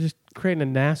 And you're just creating a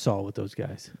Nassau with those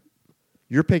guys.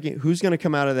 You're picking who's going to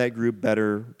come out of that group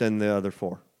better than the other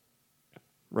four,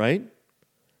 right?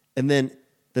 And then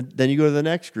you go to the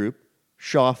next group,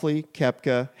 Shoffley,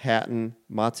 Kepka, Hatton,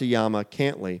 Matsuyama,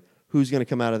 Cantley. Who's going to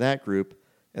come out of that group?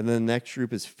 And then the next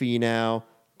group is Finau,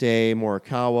 Day,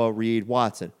 Morikawa, Reed,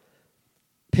 Watson.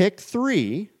 Pick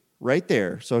 3 right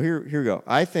there. So here we go.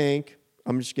 I think,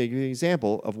 I'm just going to give you an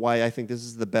example of why I think this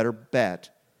is the better bet.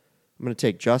 I'm going to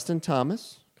take Justin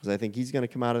Thomas because I think he's going to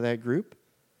come out of that group.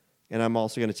 And I'm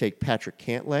also going to take Patrick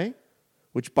Cantlay,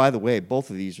 which, by the way,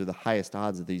 both of these are the highest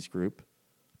odds of these group.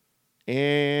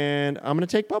 And I'm going to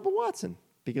take Bubba Watson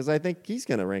because I think he's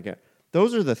going to rank out.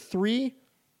 Those are the 3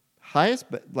 highest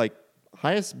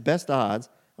best odds.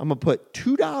 I'm going to put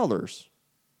 $2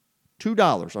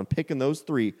 on picking those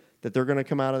 3 that they're going to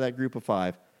come out of that group of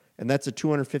 5, and that's a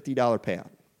 $250 payout.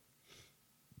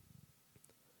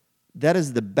 That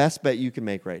is the best bet you can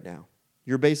make right now.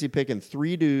 You're basically picking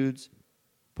 3 dudes,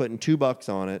 putting $2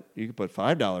 on it. You can put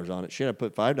 $5 on it. Shit, I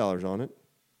put $5 on it.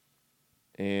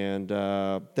 And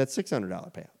that's $600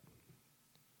 payout.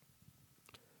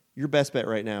 Your best bet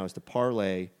right now is to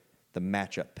parlay the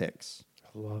matchup picks. I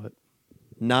love it.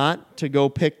 Not to go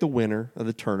pick the winner of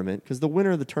the tournament, because the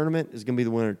winner of the tournament is going to be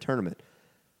the winner of the tournament.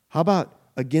 How about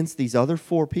against these other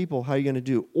 4 people, how are you going to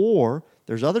do? Or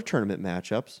there's other tournament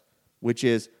matchups, which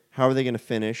is how are they going to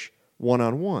finish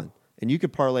one-on-one? And you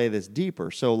could parlay this deeper.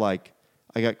 So, like,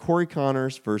 I got Corey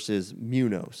Connors versus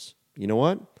Munoz. You know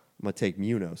what? I'm going to take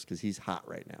Munoz because he's hot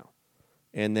right now.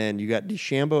 And then you got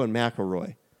DeChambeau and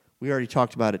McIlroy. We already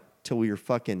talked about it till we were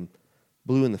fucking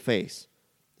blue in the face.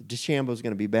 DeChambeau's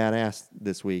going to be badass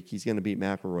this week. He's going to beat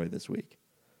McIlroy this week.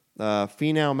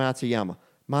 Finau, Matsuyama.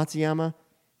 Matsuyama,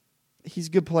 he's a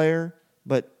good player,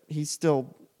 but he's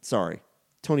still, sorry.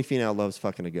 Tony Finau loves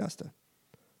fucking Augusta.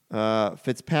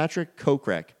 Fitzpatrick,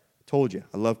 Kokrak. Told you,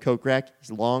 I love Kokrak.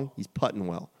 He's long. He's putting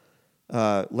well.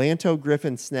 Lanto,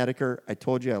 Griffin, Snedeker. I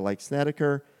told you I like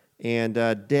Snedeker. And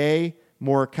Day,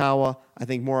 Morikawa. I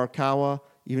think Morikawa,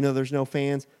 even though there's no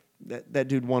fans, that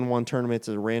dude won 1 tournament. It's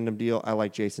a random deal. I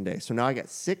like Jason Day. So now I got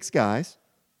 6 guys,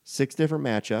 6 different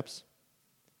matchups.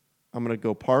 I'm going to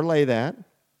go parlay that.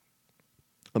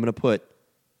 I'm going to put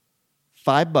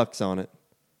 $5 on it.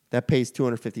 That pays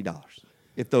 $250.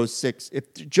 If those 6,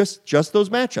 if just those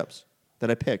matchups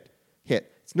that I picked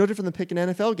hit. It's no different than picking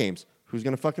NFL games. Who's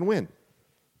going to fucking win?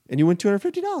 And you win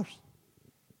 $250.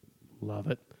 Love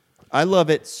it. I love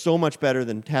it so much better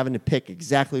than having to pick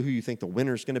exactly who you think the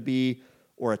winner is going to be,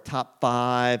 or a top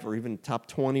 5, or even top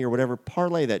 20, or whatever.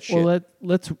 Parlay that shit. Well,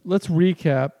 let's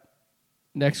recap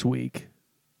next week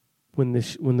when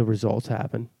the results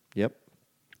happen. Yep.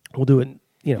 We'll do it.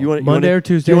 Monday or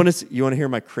Tuesday. You want to hear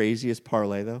my craziest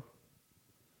parlay though?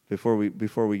 Before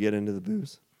we get into the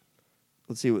booze,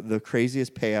 let's see what the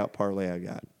craziest payout parlay I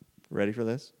got. Ready for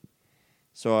this?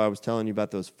 So I was telling you about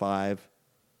those 5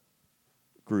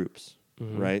 groups,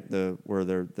 right? Where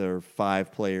there are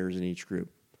 5 players in each group.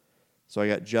 So I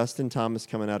got Justin Thomas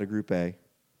coming out of Group A,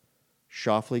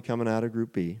 Shoffley coming out of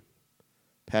Group B,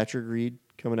 Patrick Reed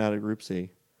coming out of Group C,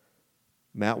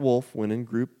 Matt Wolff winning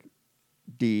Group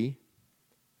D,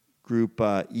 Group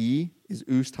E is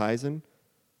Oosthuizen,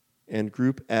 and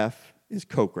Group F is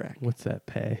Kokrak. What's that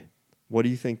pay? What do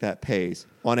you think that pays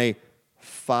on a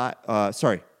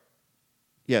 $5?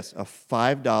 That's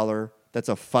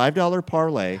a $5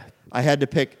 parlay. I had to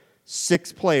pick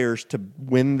 6 players to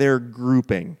win their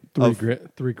grouping.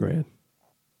 $3 grand.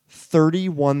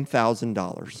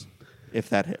 $31,000 if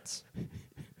that hits.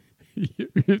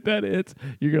 If that hits,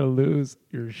 you're gonna lose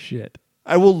your shit.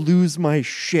 I will lose my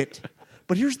shit.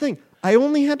 But here's the thing: I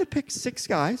only had to pick 6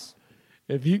 guys.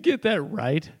 If you get that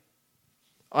right,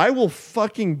 I will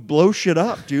fucking blow shit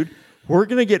up, dude. We're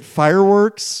gonna get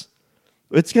fireworks.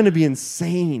 It's gonna be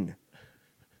insane.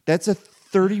 That's a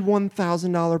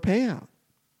 $31,000 payout.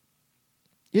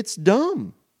 It's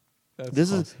dumb.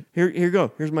 This awesome. Is here you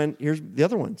go. Here's the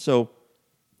other one. So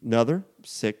another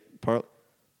sick part.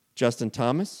 Justin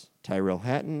Thomas, Tyrell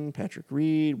Hatton, Patrick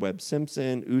Reed, Webb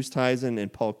Simpson, Oosthuizen,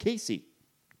 and Paul Casey.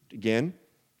 Again,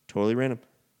 totally random.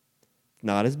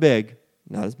 Not as big,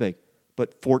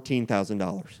 but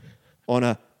 $14,000 on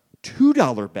a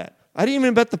 $2 bet. I didn't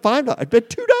even bet the $5. I bet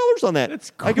 $2 on that.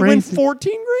 That's crazy. I could win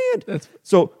 $14,000.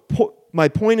 So my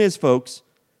point is, folks,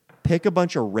 pick a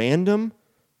bunch of random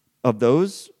of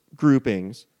those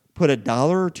groupings, put $1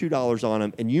 or $2 on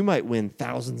them, and you might win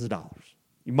thousands of dollars.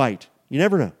 You might. You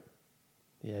never know.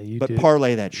 Yeah, you but do. But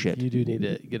parlay that shit. You do need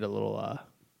to get a little.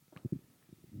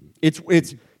 It's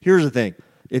here's the thing.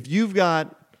 If you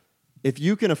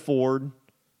can afford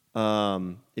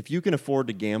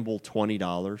to gamble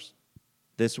 $20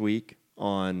 this week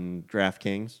on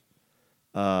DraftKings,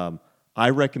 I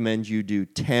recommend you do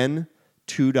 10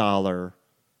 $2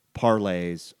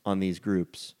 parlays on these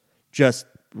groups. Just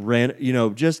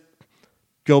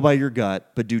go by your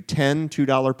gut, but do 10 $2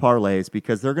 parlays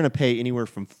because they're going to pay anywhere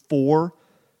from $4,000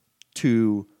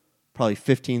 to probably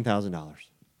 $15,000.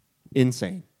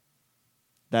 Insane.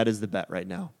 That is the bet right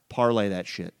now. Parlay that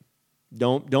shit.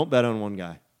 Don't bet on one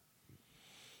guy.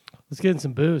 Let's get in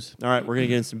some booze. All right, we're gonna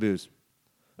get in some booze.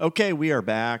 Okay, we are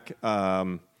back.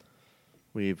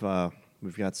 We've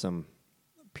got some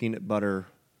peanut butter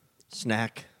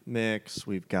snack mix.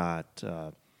 We've got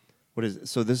what is it?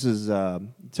 So this is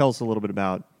tell us a little bit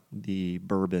about the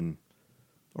bourbon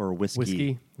or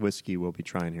whiskey we'll be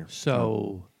trying here.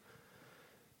 So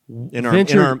in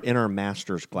our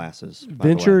master's classes, by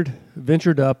the way.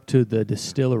 ventured up to the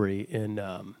distillery in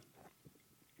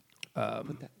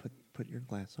Put your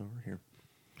glass over here.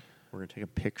 We're gonna take a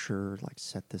picture, like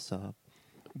set this up.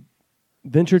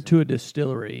 ventured to a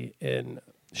distillery in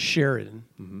Sheridan,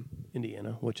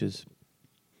 Indiana, which is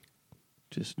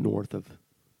just north of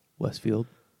Westfield.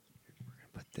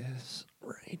 Put this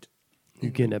right. You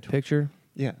getting that picture?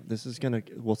 Yeah, this is gonna.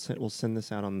 We'll send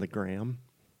this out on the gram,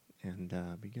 and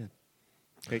be good.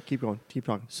 Okay, keep going. Keep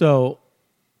talking. So,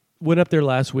 went up there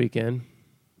last weekend.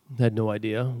 Had no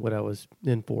idea what I was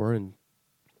in for, and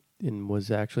was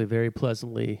actually very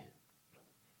pleasantly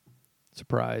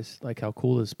surprised, like how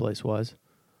cool this place was.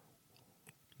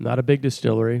 Not a big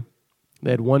distillery. They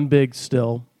had one big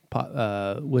still,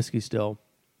 whiskey still.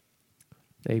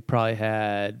 They probably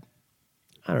had,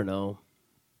 I don't know,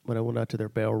 when I went out to their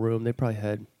barrel room, they probably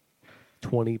had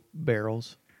 20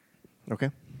 barrels, Okay.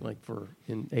 like for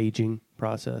an aging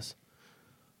process.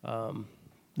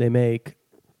 They make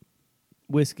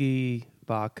whiskey,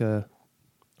 vodka.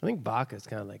 I think vodka is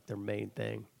kind of like their main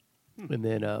thing. And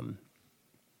then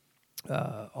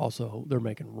also they're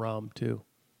making rum too.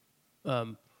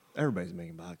 Everybody's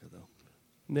making vodka though.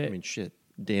 They, I mean, shit.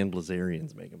 Dan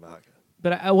Blazarian's making vodka.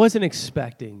 but I wasn't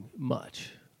expecting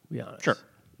much, to be honest. Sure.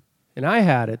 And I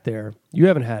had it there. You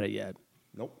haven't had it yet.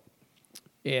 Nope.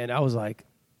 And I was like,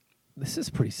 this is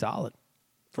pretty solid.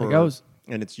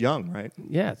 And it's young, right?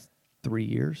 Yeah, it's 3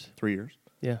 years. 3 years.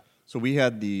 Yeah. So we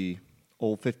had the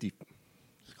Old 50.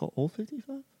 It's called Old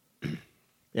 55.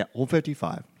 Yeah, Old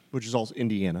 55, which is also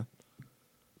Indiana,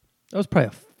 That was probably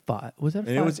a 5. Was that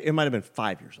a 5? and it might have been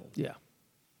 5 years old. Yeah.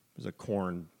 It was a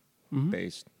corn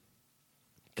based.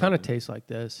 Kind of tastes like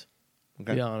this,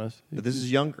 Okay. to be honest. But this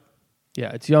is younger.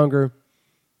 Yeah, it's younger,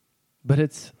 but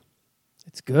it's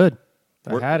good.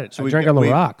 I had it. So I drank on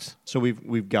the rocks, So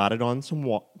we've got it on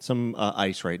some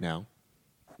ice right now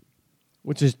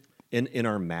which is in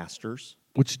our masters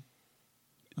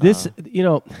this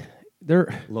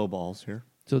they're low balls here.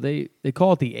 so they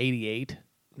call it the 88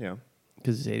 Yeah.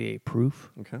 because it's 88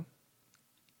 proof. Okay.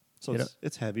 So You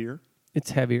it's heavier.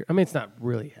 It's heavier. I mean, it's not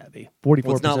really heavy. 44%.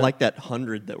 Well, it's not like that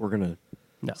 100 that we're gonna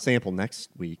No. sample next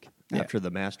week Yeah. after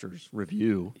the masters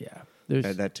review. Yeah.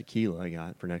 There's. That tequila I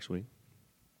got for next week.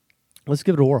 Let's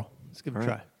give it a whirl. Let's give it a All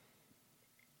try. right.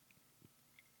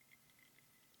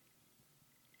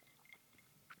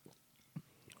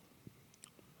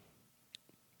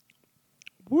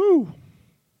 Woo.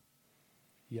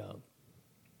 Young.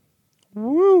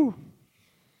 Woo.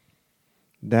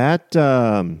 That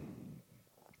I'm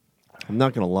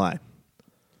not gonna lie.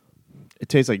 It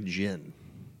tastes like gin.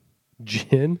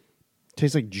 Gin. It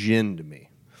tastes like gin to me.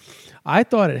 I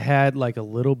thought it had like a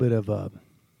little bit of a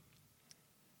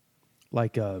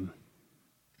like a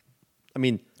I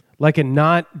mean,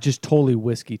 not just totally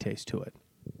whiskey taste to it.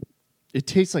 it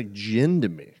tastes like gin to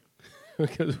me.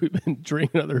 Because we've been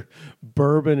drinking other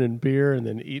bourbon and beer and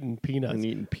then eating peanuts. And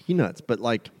eating peanuts, but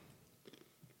like,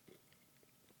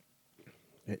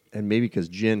 and maybe because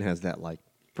gin has that like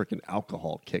freaking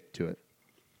alcohol kick to it.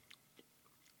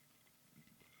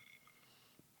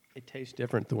 It tastes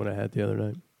different than what I had the other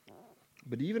night.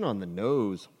 But even on the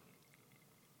nose,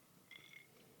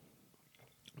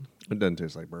 it doesn't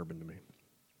taste like bourbon to me.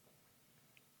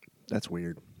 That's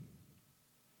weird.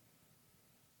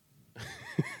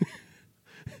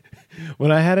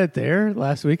 When I had it there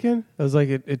last weekend, I was like,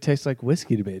 it tastes like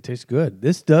whiskey to me. It tastes good.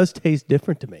 This does taste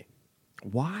different to me.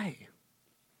 Why?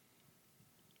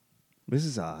 This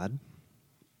is odd.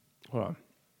 Hold on.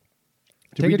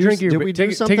 Did we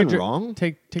do something wrong?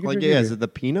 Take a Like, drink. yeah, of is beer. it the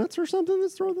peanuts or something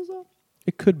that's throwing this off?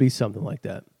 It could be something like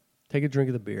that. Take a drink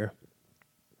of the beer.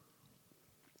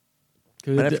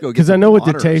 I'd have to go get Because I some know what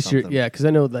the water or taste. something. Yeah, because I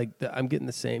know like I'm getting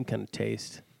the same kind of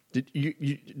taste. Did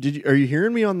you? Are you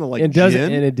hearing me on the like It doesn't,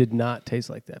 gin? and it did not taste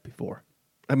like that before.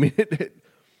 I mean,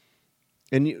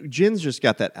 gin's just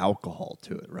got that alcohol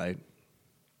to it, right?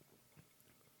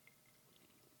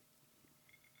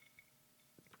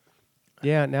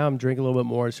 Yeah, now I'm drinking a little bit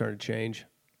more. It's starting to change.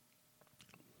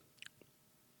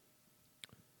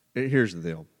 Here's the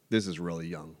deal. This is really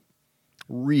young.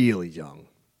 Really young.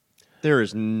 There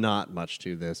is not much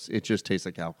to this. It just tastes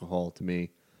like alcohol to me,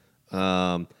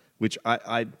 which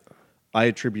I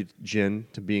attribute gin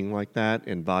to being like that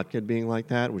and vodka being like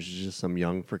that, which is just some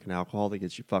young freaking alcohol that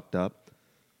gets you fucked up.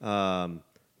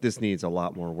 This needs a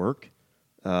lot more work.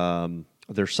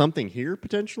 There's something here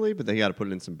potentially, but they got to put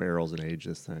it in some barrels and age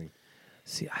this thing.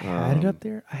 See, I had it up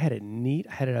there. I had it neat.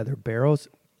 I had it other barrels.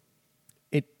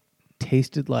 It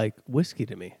tasted like whiskey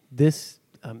to me. This,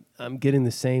 I'm getting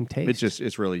the same taste.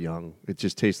 It's really young. It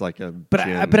just tastes like a But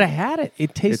gin. I had it.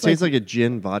 It tastes like a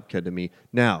gin vodka to me.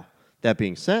 Now, that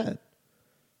being said,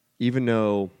 even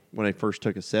though when I first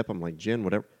took a sip, I'm like, gin,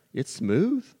 whatever, it's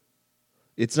smooth.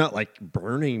 It's not like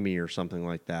burning me or something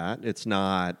like that. It's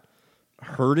not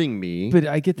hurting me. But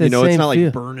I get the it's same not feel.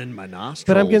 like burning my nostrils.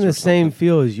 But I'm getting or the same something.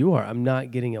 feel as you are. I'm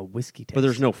not getting a whiskey taste. But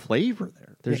there's no flavor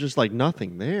there. There's Yeah. just like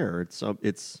nothing there. It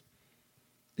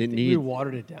Think we needs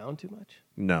watered it down too much?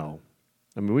 no.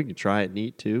 I mean, we can try it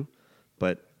neat too,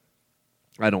 but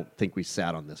I don't think we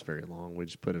sat on this very long. We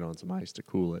just put it on some ice to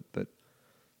cool it. But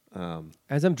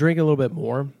As I'm drinking a little bit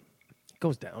more, it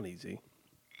goes down easy.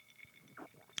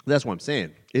 that's what I'm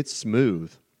saying. It's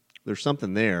smooth. There's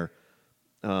something there.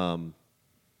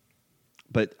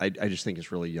 But I just think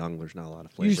it's really young. There's not a lot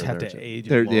of flavor. You just have there to age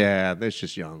it long. Yeah, it's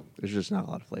just young. There's just not a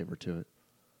lot of flavor to it.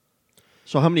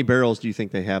 So how many barrels do you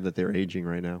think they have that they're aging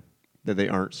right now that they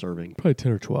aren't serving? Probably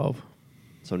 10 or 12.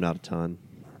 So not a ton.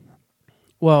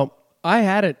 Well, I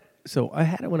had it. So I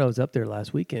had it when I was up there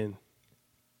last weekend.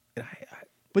 And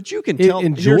But you can It- tell.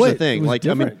 enjoy Here's it. the It thing. was Like,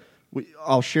 I mean, different.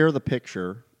 I'll share the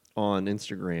picture on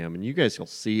Instagram, and you guys will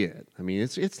see it. I mean,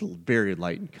 it's very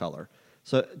light in color.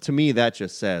 So to me, that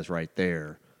just says right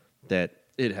there that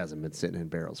it hasn't been sitting in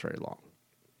barrels very long.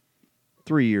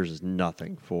 3 years is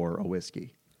nothing for a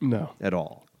whiskey no. at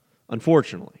all.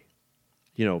 Unfortunately,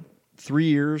 3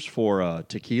 years for a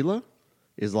tequila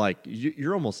is like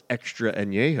you're almost extra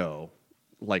añejo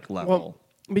like level. Well,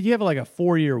 but you have like a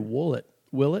 4-year Willet.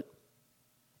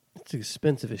 It's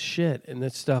expensive as shit, and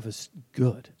this stuff is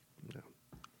good.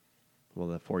 Well,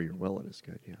 that 4-year Willet is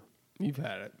good. Yeah, You've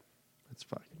had it. that's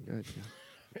fucking good.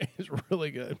 Yeah. It's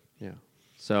really good. Yeah.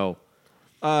 So,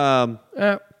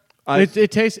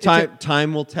 It tastes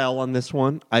time will tell on this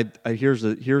one.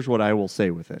 Here's what I will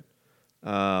say with it.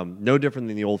 No different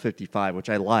than the old 55, which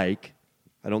I like.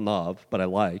 I don't love, but I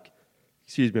like.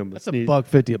 Excuse me, I'm That's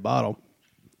 $1.50 a bottle.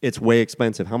 It's way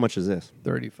expensive. How much is this?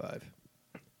 35.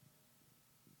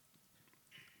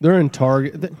 They're in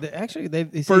Target. Actually, they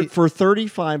say For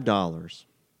 $35.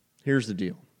 Here's the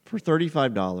deal. For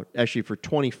 $35, actually for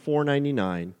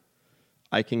 $24.99,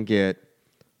 I can get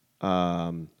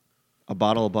a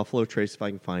bottle of Buffalo Trace if I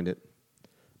can find it.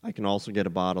 I can also get a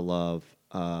bottle of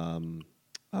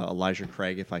Elijah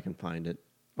Craig if I can find it.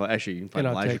 Well, actually, you can find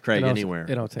Elijah Craig anywhere.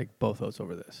 And I'll take both those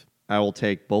over this. I will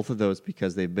take both of those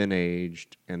because they've been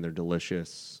aged and they're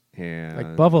delicious. And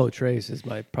Like Buffalo Trace is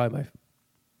probably my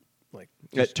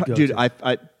just dude,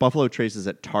 go-to. Buffalo Trace is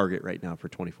at Target right now for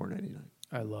 $24.99.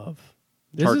 I love.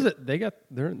 This Target.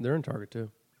 they're in Target too.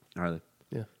 Are they?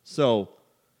 Yeah. So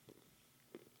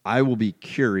I will be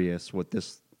curious what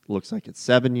this looks like at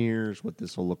 7 years, what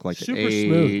this will look like Super at 8,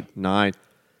 smooth. 9.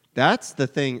 That's the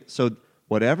thing. So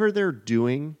whatever they're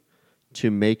doing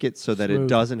to make it so that it Smooth.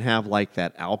 doesn't have like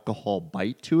that alcohol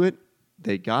bite to it,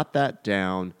 they got that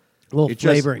down. A little It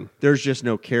just- flavoring. there's just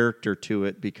no character to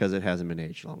it because it hasn't been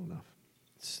aged long enough.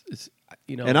 It's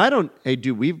And I don't. Hey,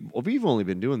 dude, we've only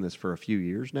been doing this for a few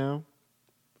years now.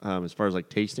 As far as like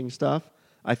tasting stuff,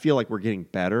 I feel like we're getting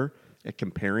better at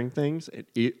comparing things.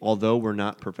 Although we're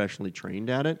not professionally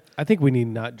trained at it, I think we need to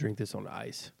not drink this on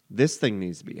ice. this thing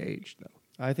needs to be aged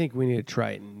though. I think we need to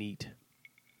try it neat.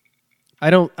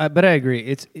 But I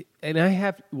agree. And I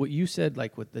have what you said,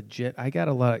 like with the jet. I got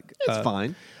a lot of. It's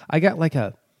fine. I got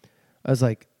I was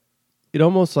like, it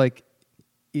almost like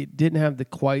it didn't have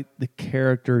quite the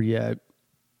character yet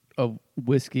of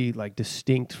whiskey, like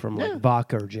distinct from like Yeah.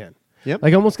 vodka or gin. Yep.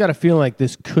 Like I almost got a feeling like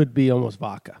this could be almost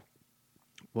vodka.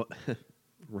 Well,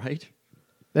 right?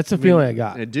 That's the feeling I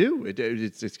got. I do.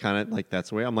 It's kind of like that's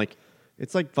the way I'm like.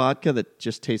 It's like vodka that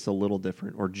just tastes a little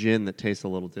different, or gin that tastes a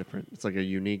little different. It's like a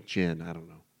unique gin. I don't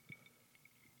know.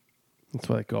 That's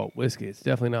what I call it whiskey. It's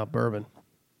definitely not bourbon.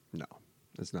 No,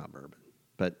 it's not bourbon.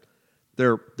 But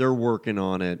they're working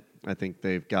on it. I think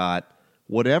they've got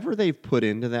whatever they've put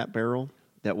into that barrel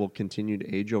that will continue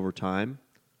to age over time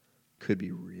could be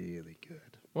really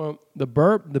good. Well, the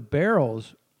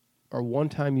barrels are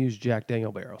one-time use Jack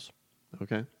Daniel barrels.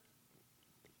 Okay?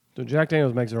 So Jack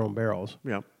Daniels makes their own barrels,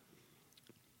 Yeah.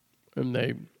 and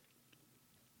they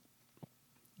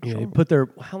You know, they Sure. put their.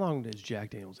 How long does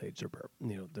Jack Daniels age their bourbon?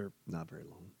 You know, they're Not very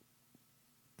long.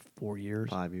 4 years.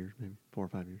 5 years, maybe 4 or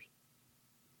 5 years.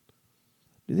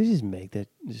 Do they just make that?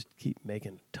 Just keep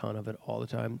making a ton of it all the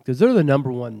time because they're the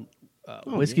number one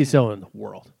whiskey yeah. seller in the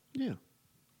world. Yeah.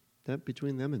 That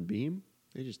between them and Beam,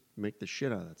 they just make the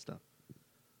shit out of that stuff.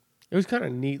 It was kind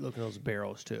of neat looking at those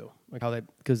barrels too, like how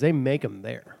because they make them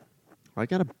there. I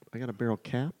got a barrel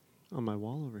cap on my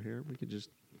wall over here. We could just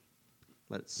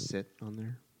let it sit on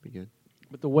there. Be good.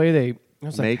 But the way they, I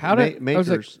was like, how do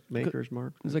makers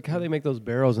mark? It's like how they make those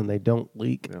barrels and they don't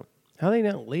leak. Yeah. How they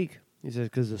don't leak? He says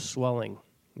because of swelling.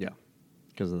 Yeah,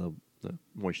 because of the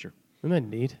moisture. Isn't that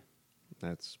neat?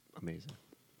 That's amazing.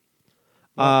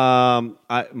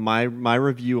 My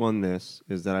review on this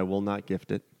is that I will not gift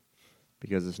it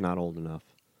because it's not old enough.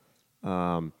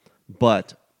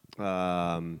 But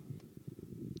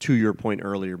to your point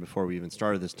earlier, before we even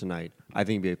started this tonight, I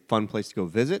think it'd be a fun place to go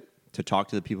visit, to talk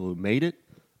to the people who made it,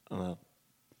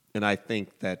 and I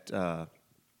think that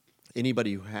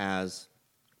anybody who has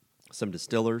some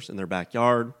distillers in their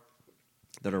backyard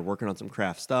that are working on some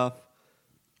craft stuff,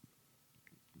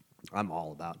 I'm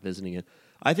all about visiting it.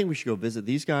 I think we should go visit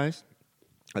these guys.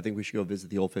 I think we should go visit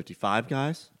the Old 55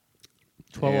 guys.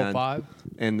 1205.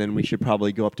 And then we should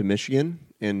probably go up to Michigan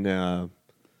and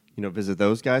visit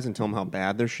those guys and tell them how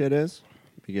bad their shit is.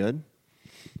 Be good.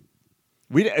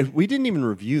 We didn't even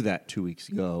review that 2 weeks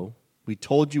ago. We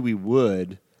told you we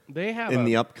would They have in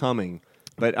the upcoming.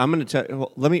 But I'm going to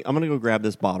tell. I'm going to go grab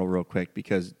this bottle real quick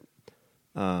because.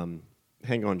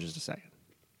 Hang on just a second.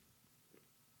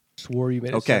 Swore you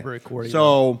made a Okay. separate recording.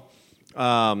 So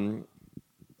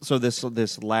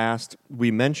this last, we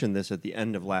mentioned this at the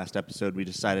end of last episode. We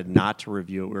decided not to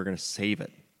review it. We were going to save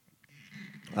it.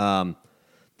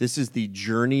 This is the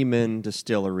Journeyman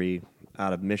Distillery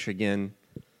out of Michigan.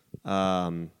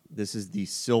 This is the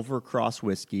Silver Cross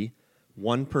whiskey.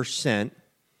 1%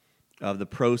 of the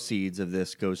proceeds of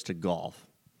this goes to golf.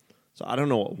 So I don't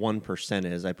know what 1%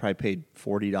 is. I probably paid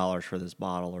 $40 for this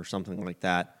bottle or something like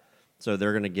that. So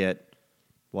they're going to get,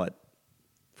 what,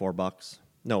 $4?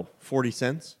 No, 40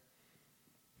 cents?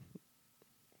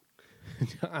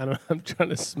 I don't know. I'm trying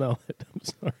to smell it. I'm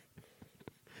sorry.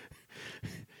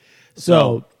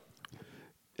 So,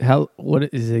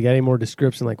 what is it? Got any more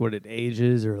description, like what it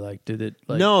ages, or like did it?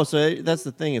 Like, No, so that's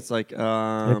the thing. It's like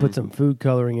they put some food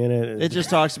coloring in it. it just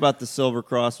talks about the Silver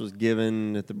Cross was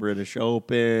given at the British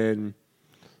Open.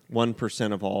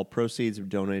 1% of all proceeds are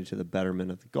donated to the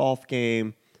betterment of the golf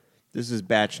game. This is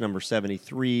batch number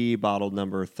 73, bottle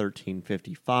number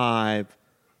 1355.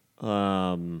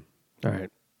 All right.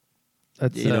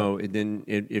 That's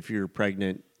If you're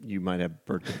pregnant, you might have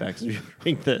birth defects if you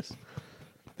drink this.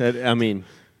 All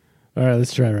right.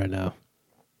 Let's try right now.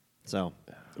 So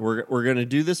we're gonna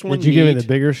do this one. Did you give me neat. the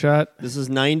bigger shot? This is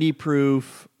 90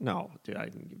 proof. No, dude, I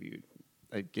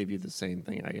gave you the same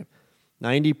thing. I gave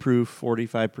 90 proof,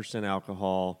 45%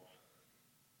 alcohol.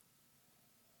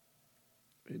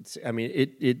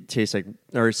 It tastes like,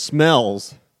 or it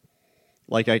smells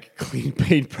like I could clean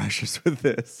paintbrushes with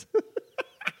this.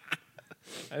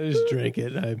 I just drank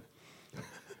it. I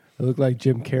look like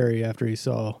Jim Carrey after he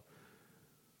saw.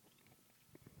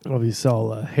 Oh, he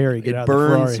saw Harry get out of the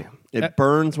Ferrari. It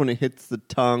burns when it hits the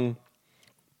tongue.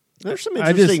 There's some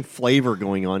interesting flavor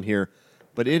going on here,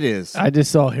 but it is. I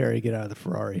just saw Harry get out of the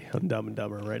Ferrari on Dumb and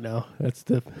Dumber right now. That's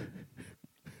the.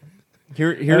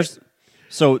 Here's.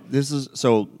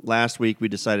 So last week we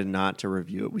decided not to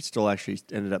review it. We still actually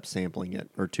ended up sampling it,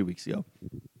 or 2 weeks ago.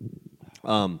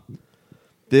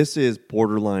 This is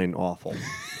borderline awful.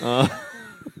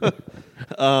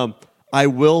 I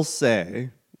will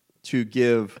say, to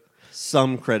give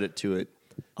some credit to it,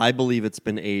 I believe it's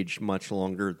been aged much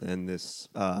longer than this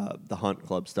the Hunt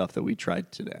Club stuff that we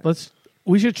tried today.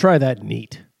 We should try that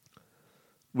neat.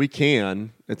 We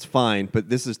can. It's fine, but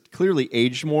this is clearly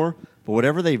aged more. But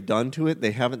whatever they've done to it, they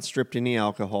haven't stripped any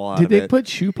alcohol out of it. Did they put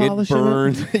shoe polish it in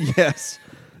burns. it? Yes,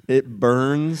 it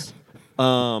burns.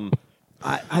 I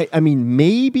mean,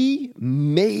 maybe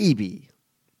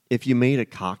if you made a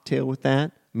cocktail with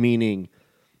that, meaning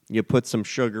you put some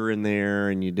sugar in there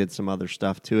and you did some other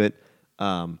stuff to it,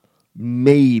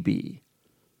 maybe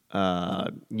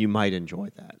you might enjoy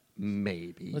that.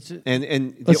 Maybe.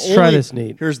 Let's try this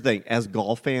neat. Here's the thing: as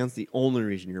golf fans, the only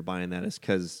reason you're buying that is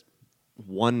because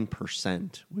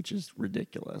 1%, which is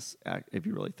ridiculous if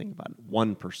you really think about it.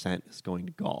 1% is going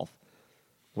to golf,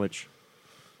 which,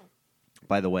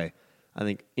 by the way, I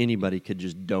think anybody could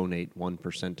just donate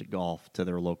 1% to golf to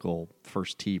their local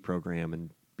First Tee program and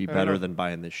be better than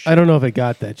buying this shit. I don't know if it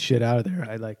got that shit out of there.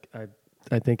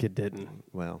 I think it didn't.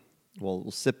 Well, we'll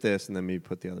sip this and then maybe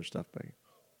put the other stuff back.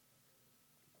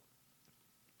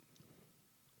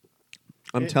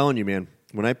 I'm telling you, man.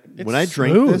 When I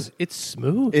drink smooth. this, It's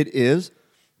smooth. it is.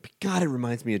 But God, it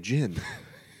reminds me of gin.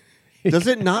 Does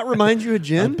it not remind you of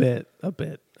gin? A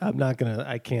bit.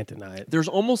 I can't deny it. There's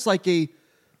almost like a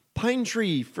pine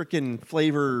tree freaking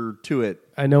flavor to it.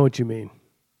 I know what you mean.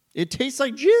 It tastes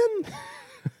like gin.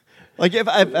 Like if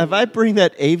I bring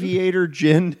that Aviator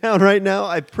gin down right now,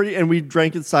 and we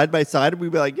drank it side by side,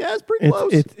 we'd be like, yeah, it's pretty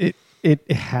close.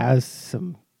 It has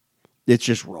some. It's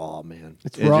just raw, man.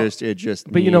 It's raw. It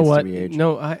just. But you know needs what? to be aged.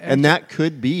 No, and that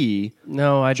could be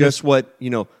I just what you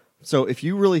know. So if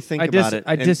you really think about it,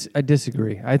 I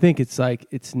disagree. I think it's like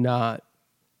it's not.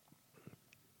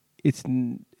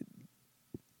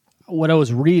 What I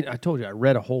was reading. I told you I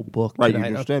read a whole book right? You tonight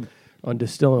understand. on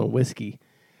distilling whiskey,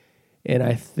 and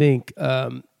I think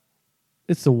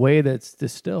it's the way that's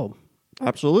distilled.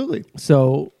 Absolutely.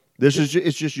 So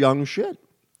it's just young shit.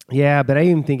 yeah, but I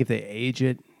even think if they age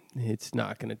it, it's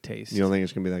not going to taste. You don't think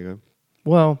it's gonna be that good?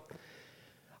 Well,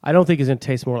 I don't think it's going to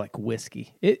taste more like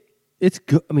whiskey. It's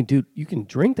good. I mean, dude, you can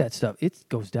drink that stuff. It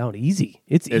goes down easy.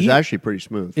 It's actually pretty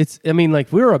smooth. I mean, like,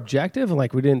 if we were objective and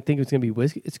like we didn't think it was going to be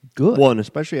whiskey, it's good. Well, and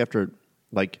especially after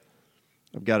like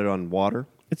I've got it on water.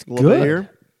 It's a little bit good. here.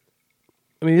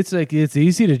 I mean, it's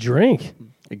easy to drink.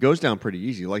 It goes down pretty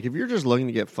easy. Like if you're just looking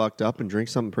to get fucked up and drink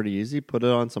something pretty easy, put it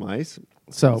on some ice.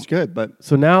 So it's good. But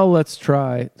so now let's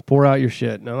pour out your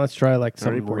shit. Now let's try like I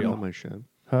already something poured real. out my shit.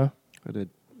 Huh? I did.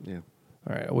 Yeah.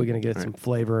 All right. Are we gonna get some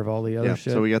flavor of all the other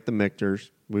shit? So we got the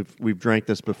Michter's. We've drank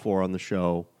this before on the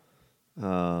show.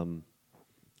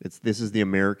 This is the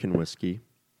American whiskey.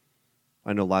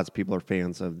 I know lots of people are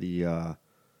fans of the.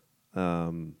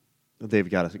 They've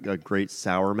got a great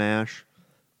sour mash.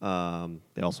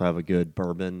 They also have a good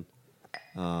bourbon.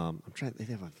 I'm trying. They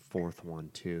have a fourth one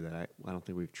too that I don't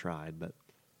think we've tried, but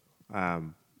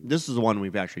this is the one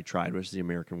we've actually tried, which is the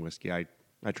American whiskey. I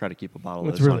try to keep a bottle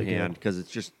of this really on hand because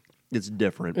it's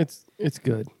different. It's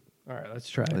good. All right, let's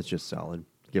try it. It's just solid.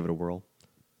 Give it a whirl.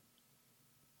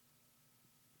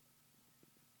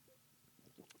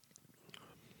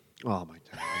 Oh my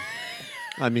God!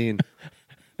 I mean,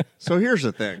 so here's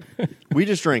the thing: we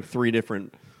just drank 3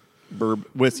 different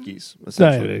whiskeys.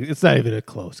 Essentially, It's not even a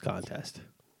close contest.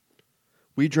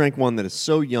 we drank one that is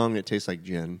so young it tastes like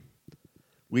gin.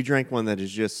 We drank one that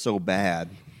is just so bad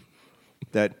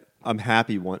that I'm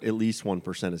happy at least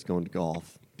 1% is going to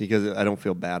golf because I don't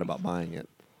feel bad about buying it.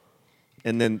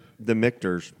 And then the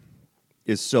Michter's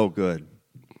is so good,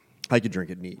 I could drink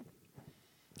it neat.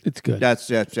 It's good. That's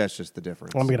just the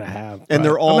difference. I'm gonna have. And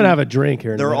they're all. I'm gonna have a drink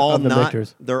here. They're all on the not.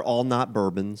 Michter's. They're all not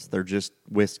bourbons. They're just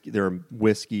whiskey. They're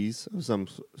whiskeys of some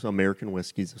American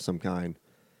whiskeys of some kind.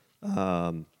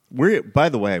 By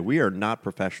the way, we are not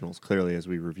professionals clearly as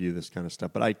we review this kind of stuff.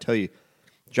 But I tell you,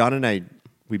 John and I,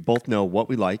 we both know what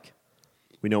we like.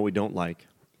 We know what we don't like.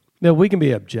 No, we can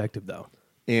be objective though.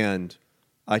 And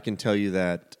I can tell you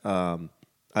that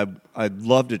I'd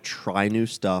love to try new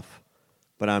stuff,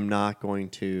 but I'm not going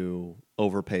to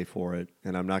overpay for it,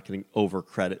 and I'm not going to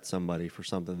overcredit somebody for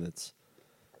something that's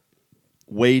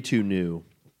way too new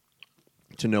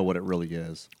to know what it really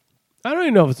is. I don't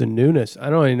even know if it's a newness. I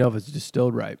don't even know if it's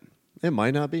distilled right. It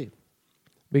might not be.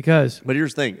 Because But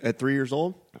here's the thing. At 3 years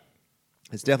old,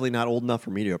 it's definitely not old enough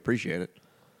for me to appreciate it.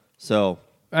 So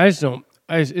I just don't.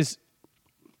 It's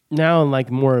now in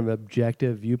like more of an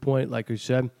objective viewpoint, like you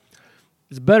said,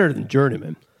 it's better than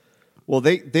Journeyman. well,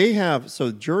 they have,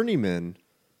 so Journeyman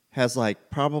has like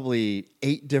probably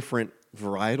 8 different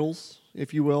varietals,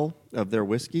 if you will, of their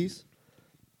whiskeys.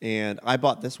 And I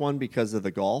bought this one because of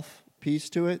the golf piece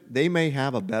to it. They may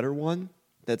have a better one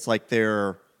that's like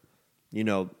their,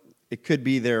 it could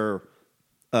be their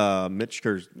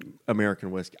Michter's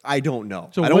American whiskey. I don't know.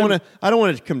 So I don't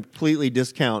want to completely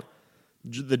discount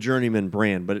the Journeyman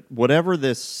brand, but whatever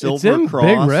this silver It's in cross,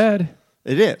 big red.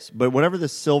 it is. But whatever the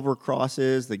silver cross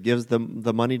is that gives them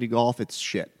the money to golf, it's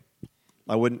shit.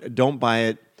 Don't buy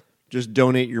it. Just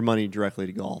donate your money directly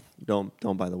to golf. Don't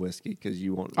buy the whiskey because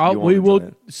you won't. We will enjoy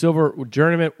it. silver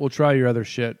Journeyman. We'll try your other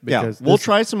shit. Because We'll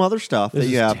try some other stuff this that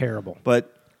you is have. terrible.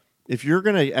 But if you're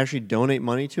gonna actually donate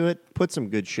money to it, put some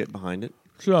good shit behind it.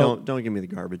 So- Don't give me the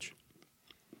garbage.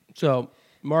 So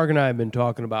Mark and I have been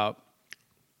talking about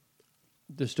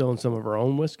distilling some of our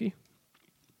own whiskey.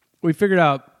 We figured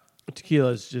out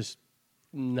tequila is just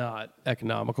not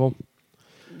economical.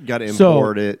 Got to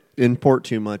So- import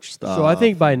too much stuff. So I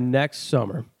think by next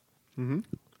summer,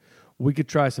 we could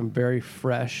try some very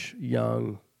fresh,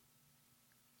 young.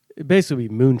 It basically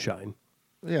be moonshine.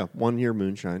 1 year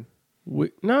moonshine.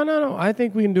 No. I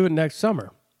think we can do it next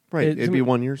summer. Right, It's- it'd be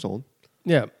 1 year old.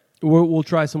 Yeah, we'll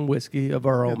try some whiskey of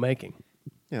our own making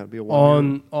Yeah, it'd be a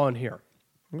 1 year. on here.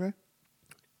 Okay.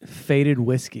 Faded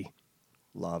Whiskey.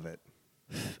 Love it.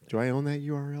 Do I own that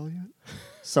URL yet?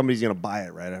 Somebody's gonna buy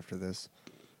it right after this.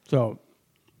 So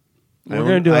we're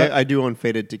gonna do it. I do own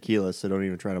Faded Tequila, so don't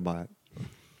even try to buy it.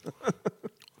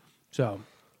 So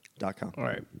 .com. all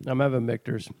right, I'm having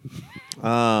Michter's.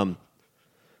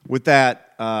 With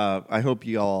that, I hope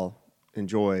you all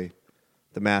enjoy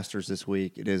the Masters this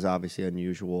week. It is obviously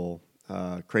unusual,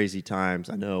 crazy times.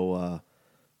 I know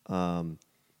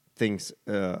things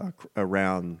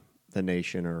around the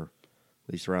nation, or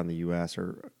at least around the U.S.,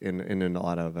 or in a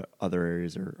lot of other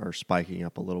areas, are spiking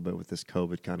up a little bit with this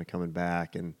COVID kind of coming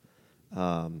back. And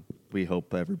we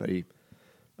hope everybody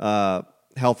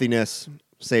healthiness,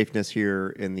 safeness here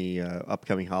in the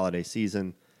upcoming holiday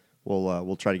season.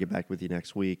 We'll try to get back with you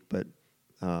next week, but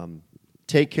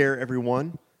take care,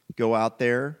 everyone. Go out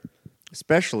there,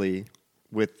 especially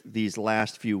with these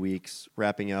last few weeks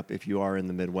wrapping up. If you are in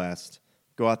the Midwest,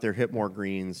 go out there, hit more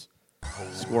greens,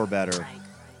 score better,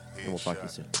 and we'll talk to you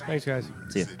soon. Thanks, guys.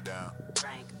 See ya. Sit down,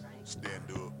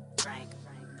 stand up,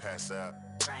 pass out,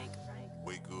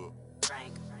 wake up,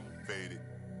 faded.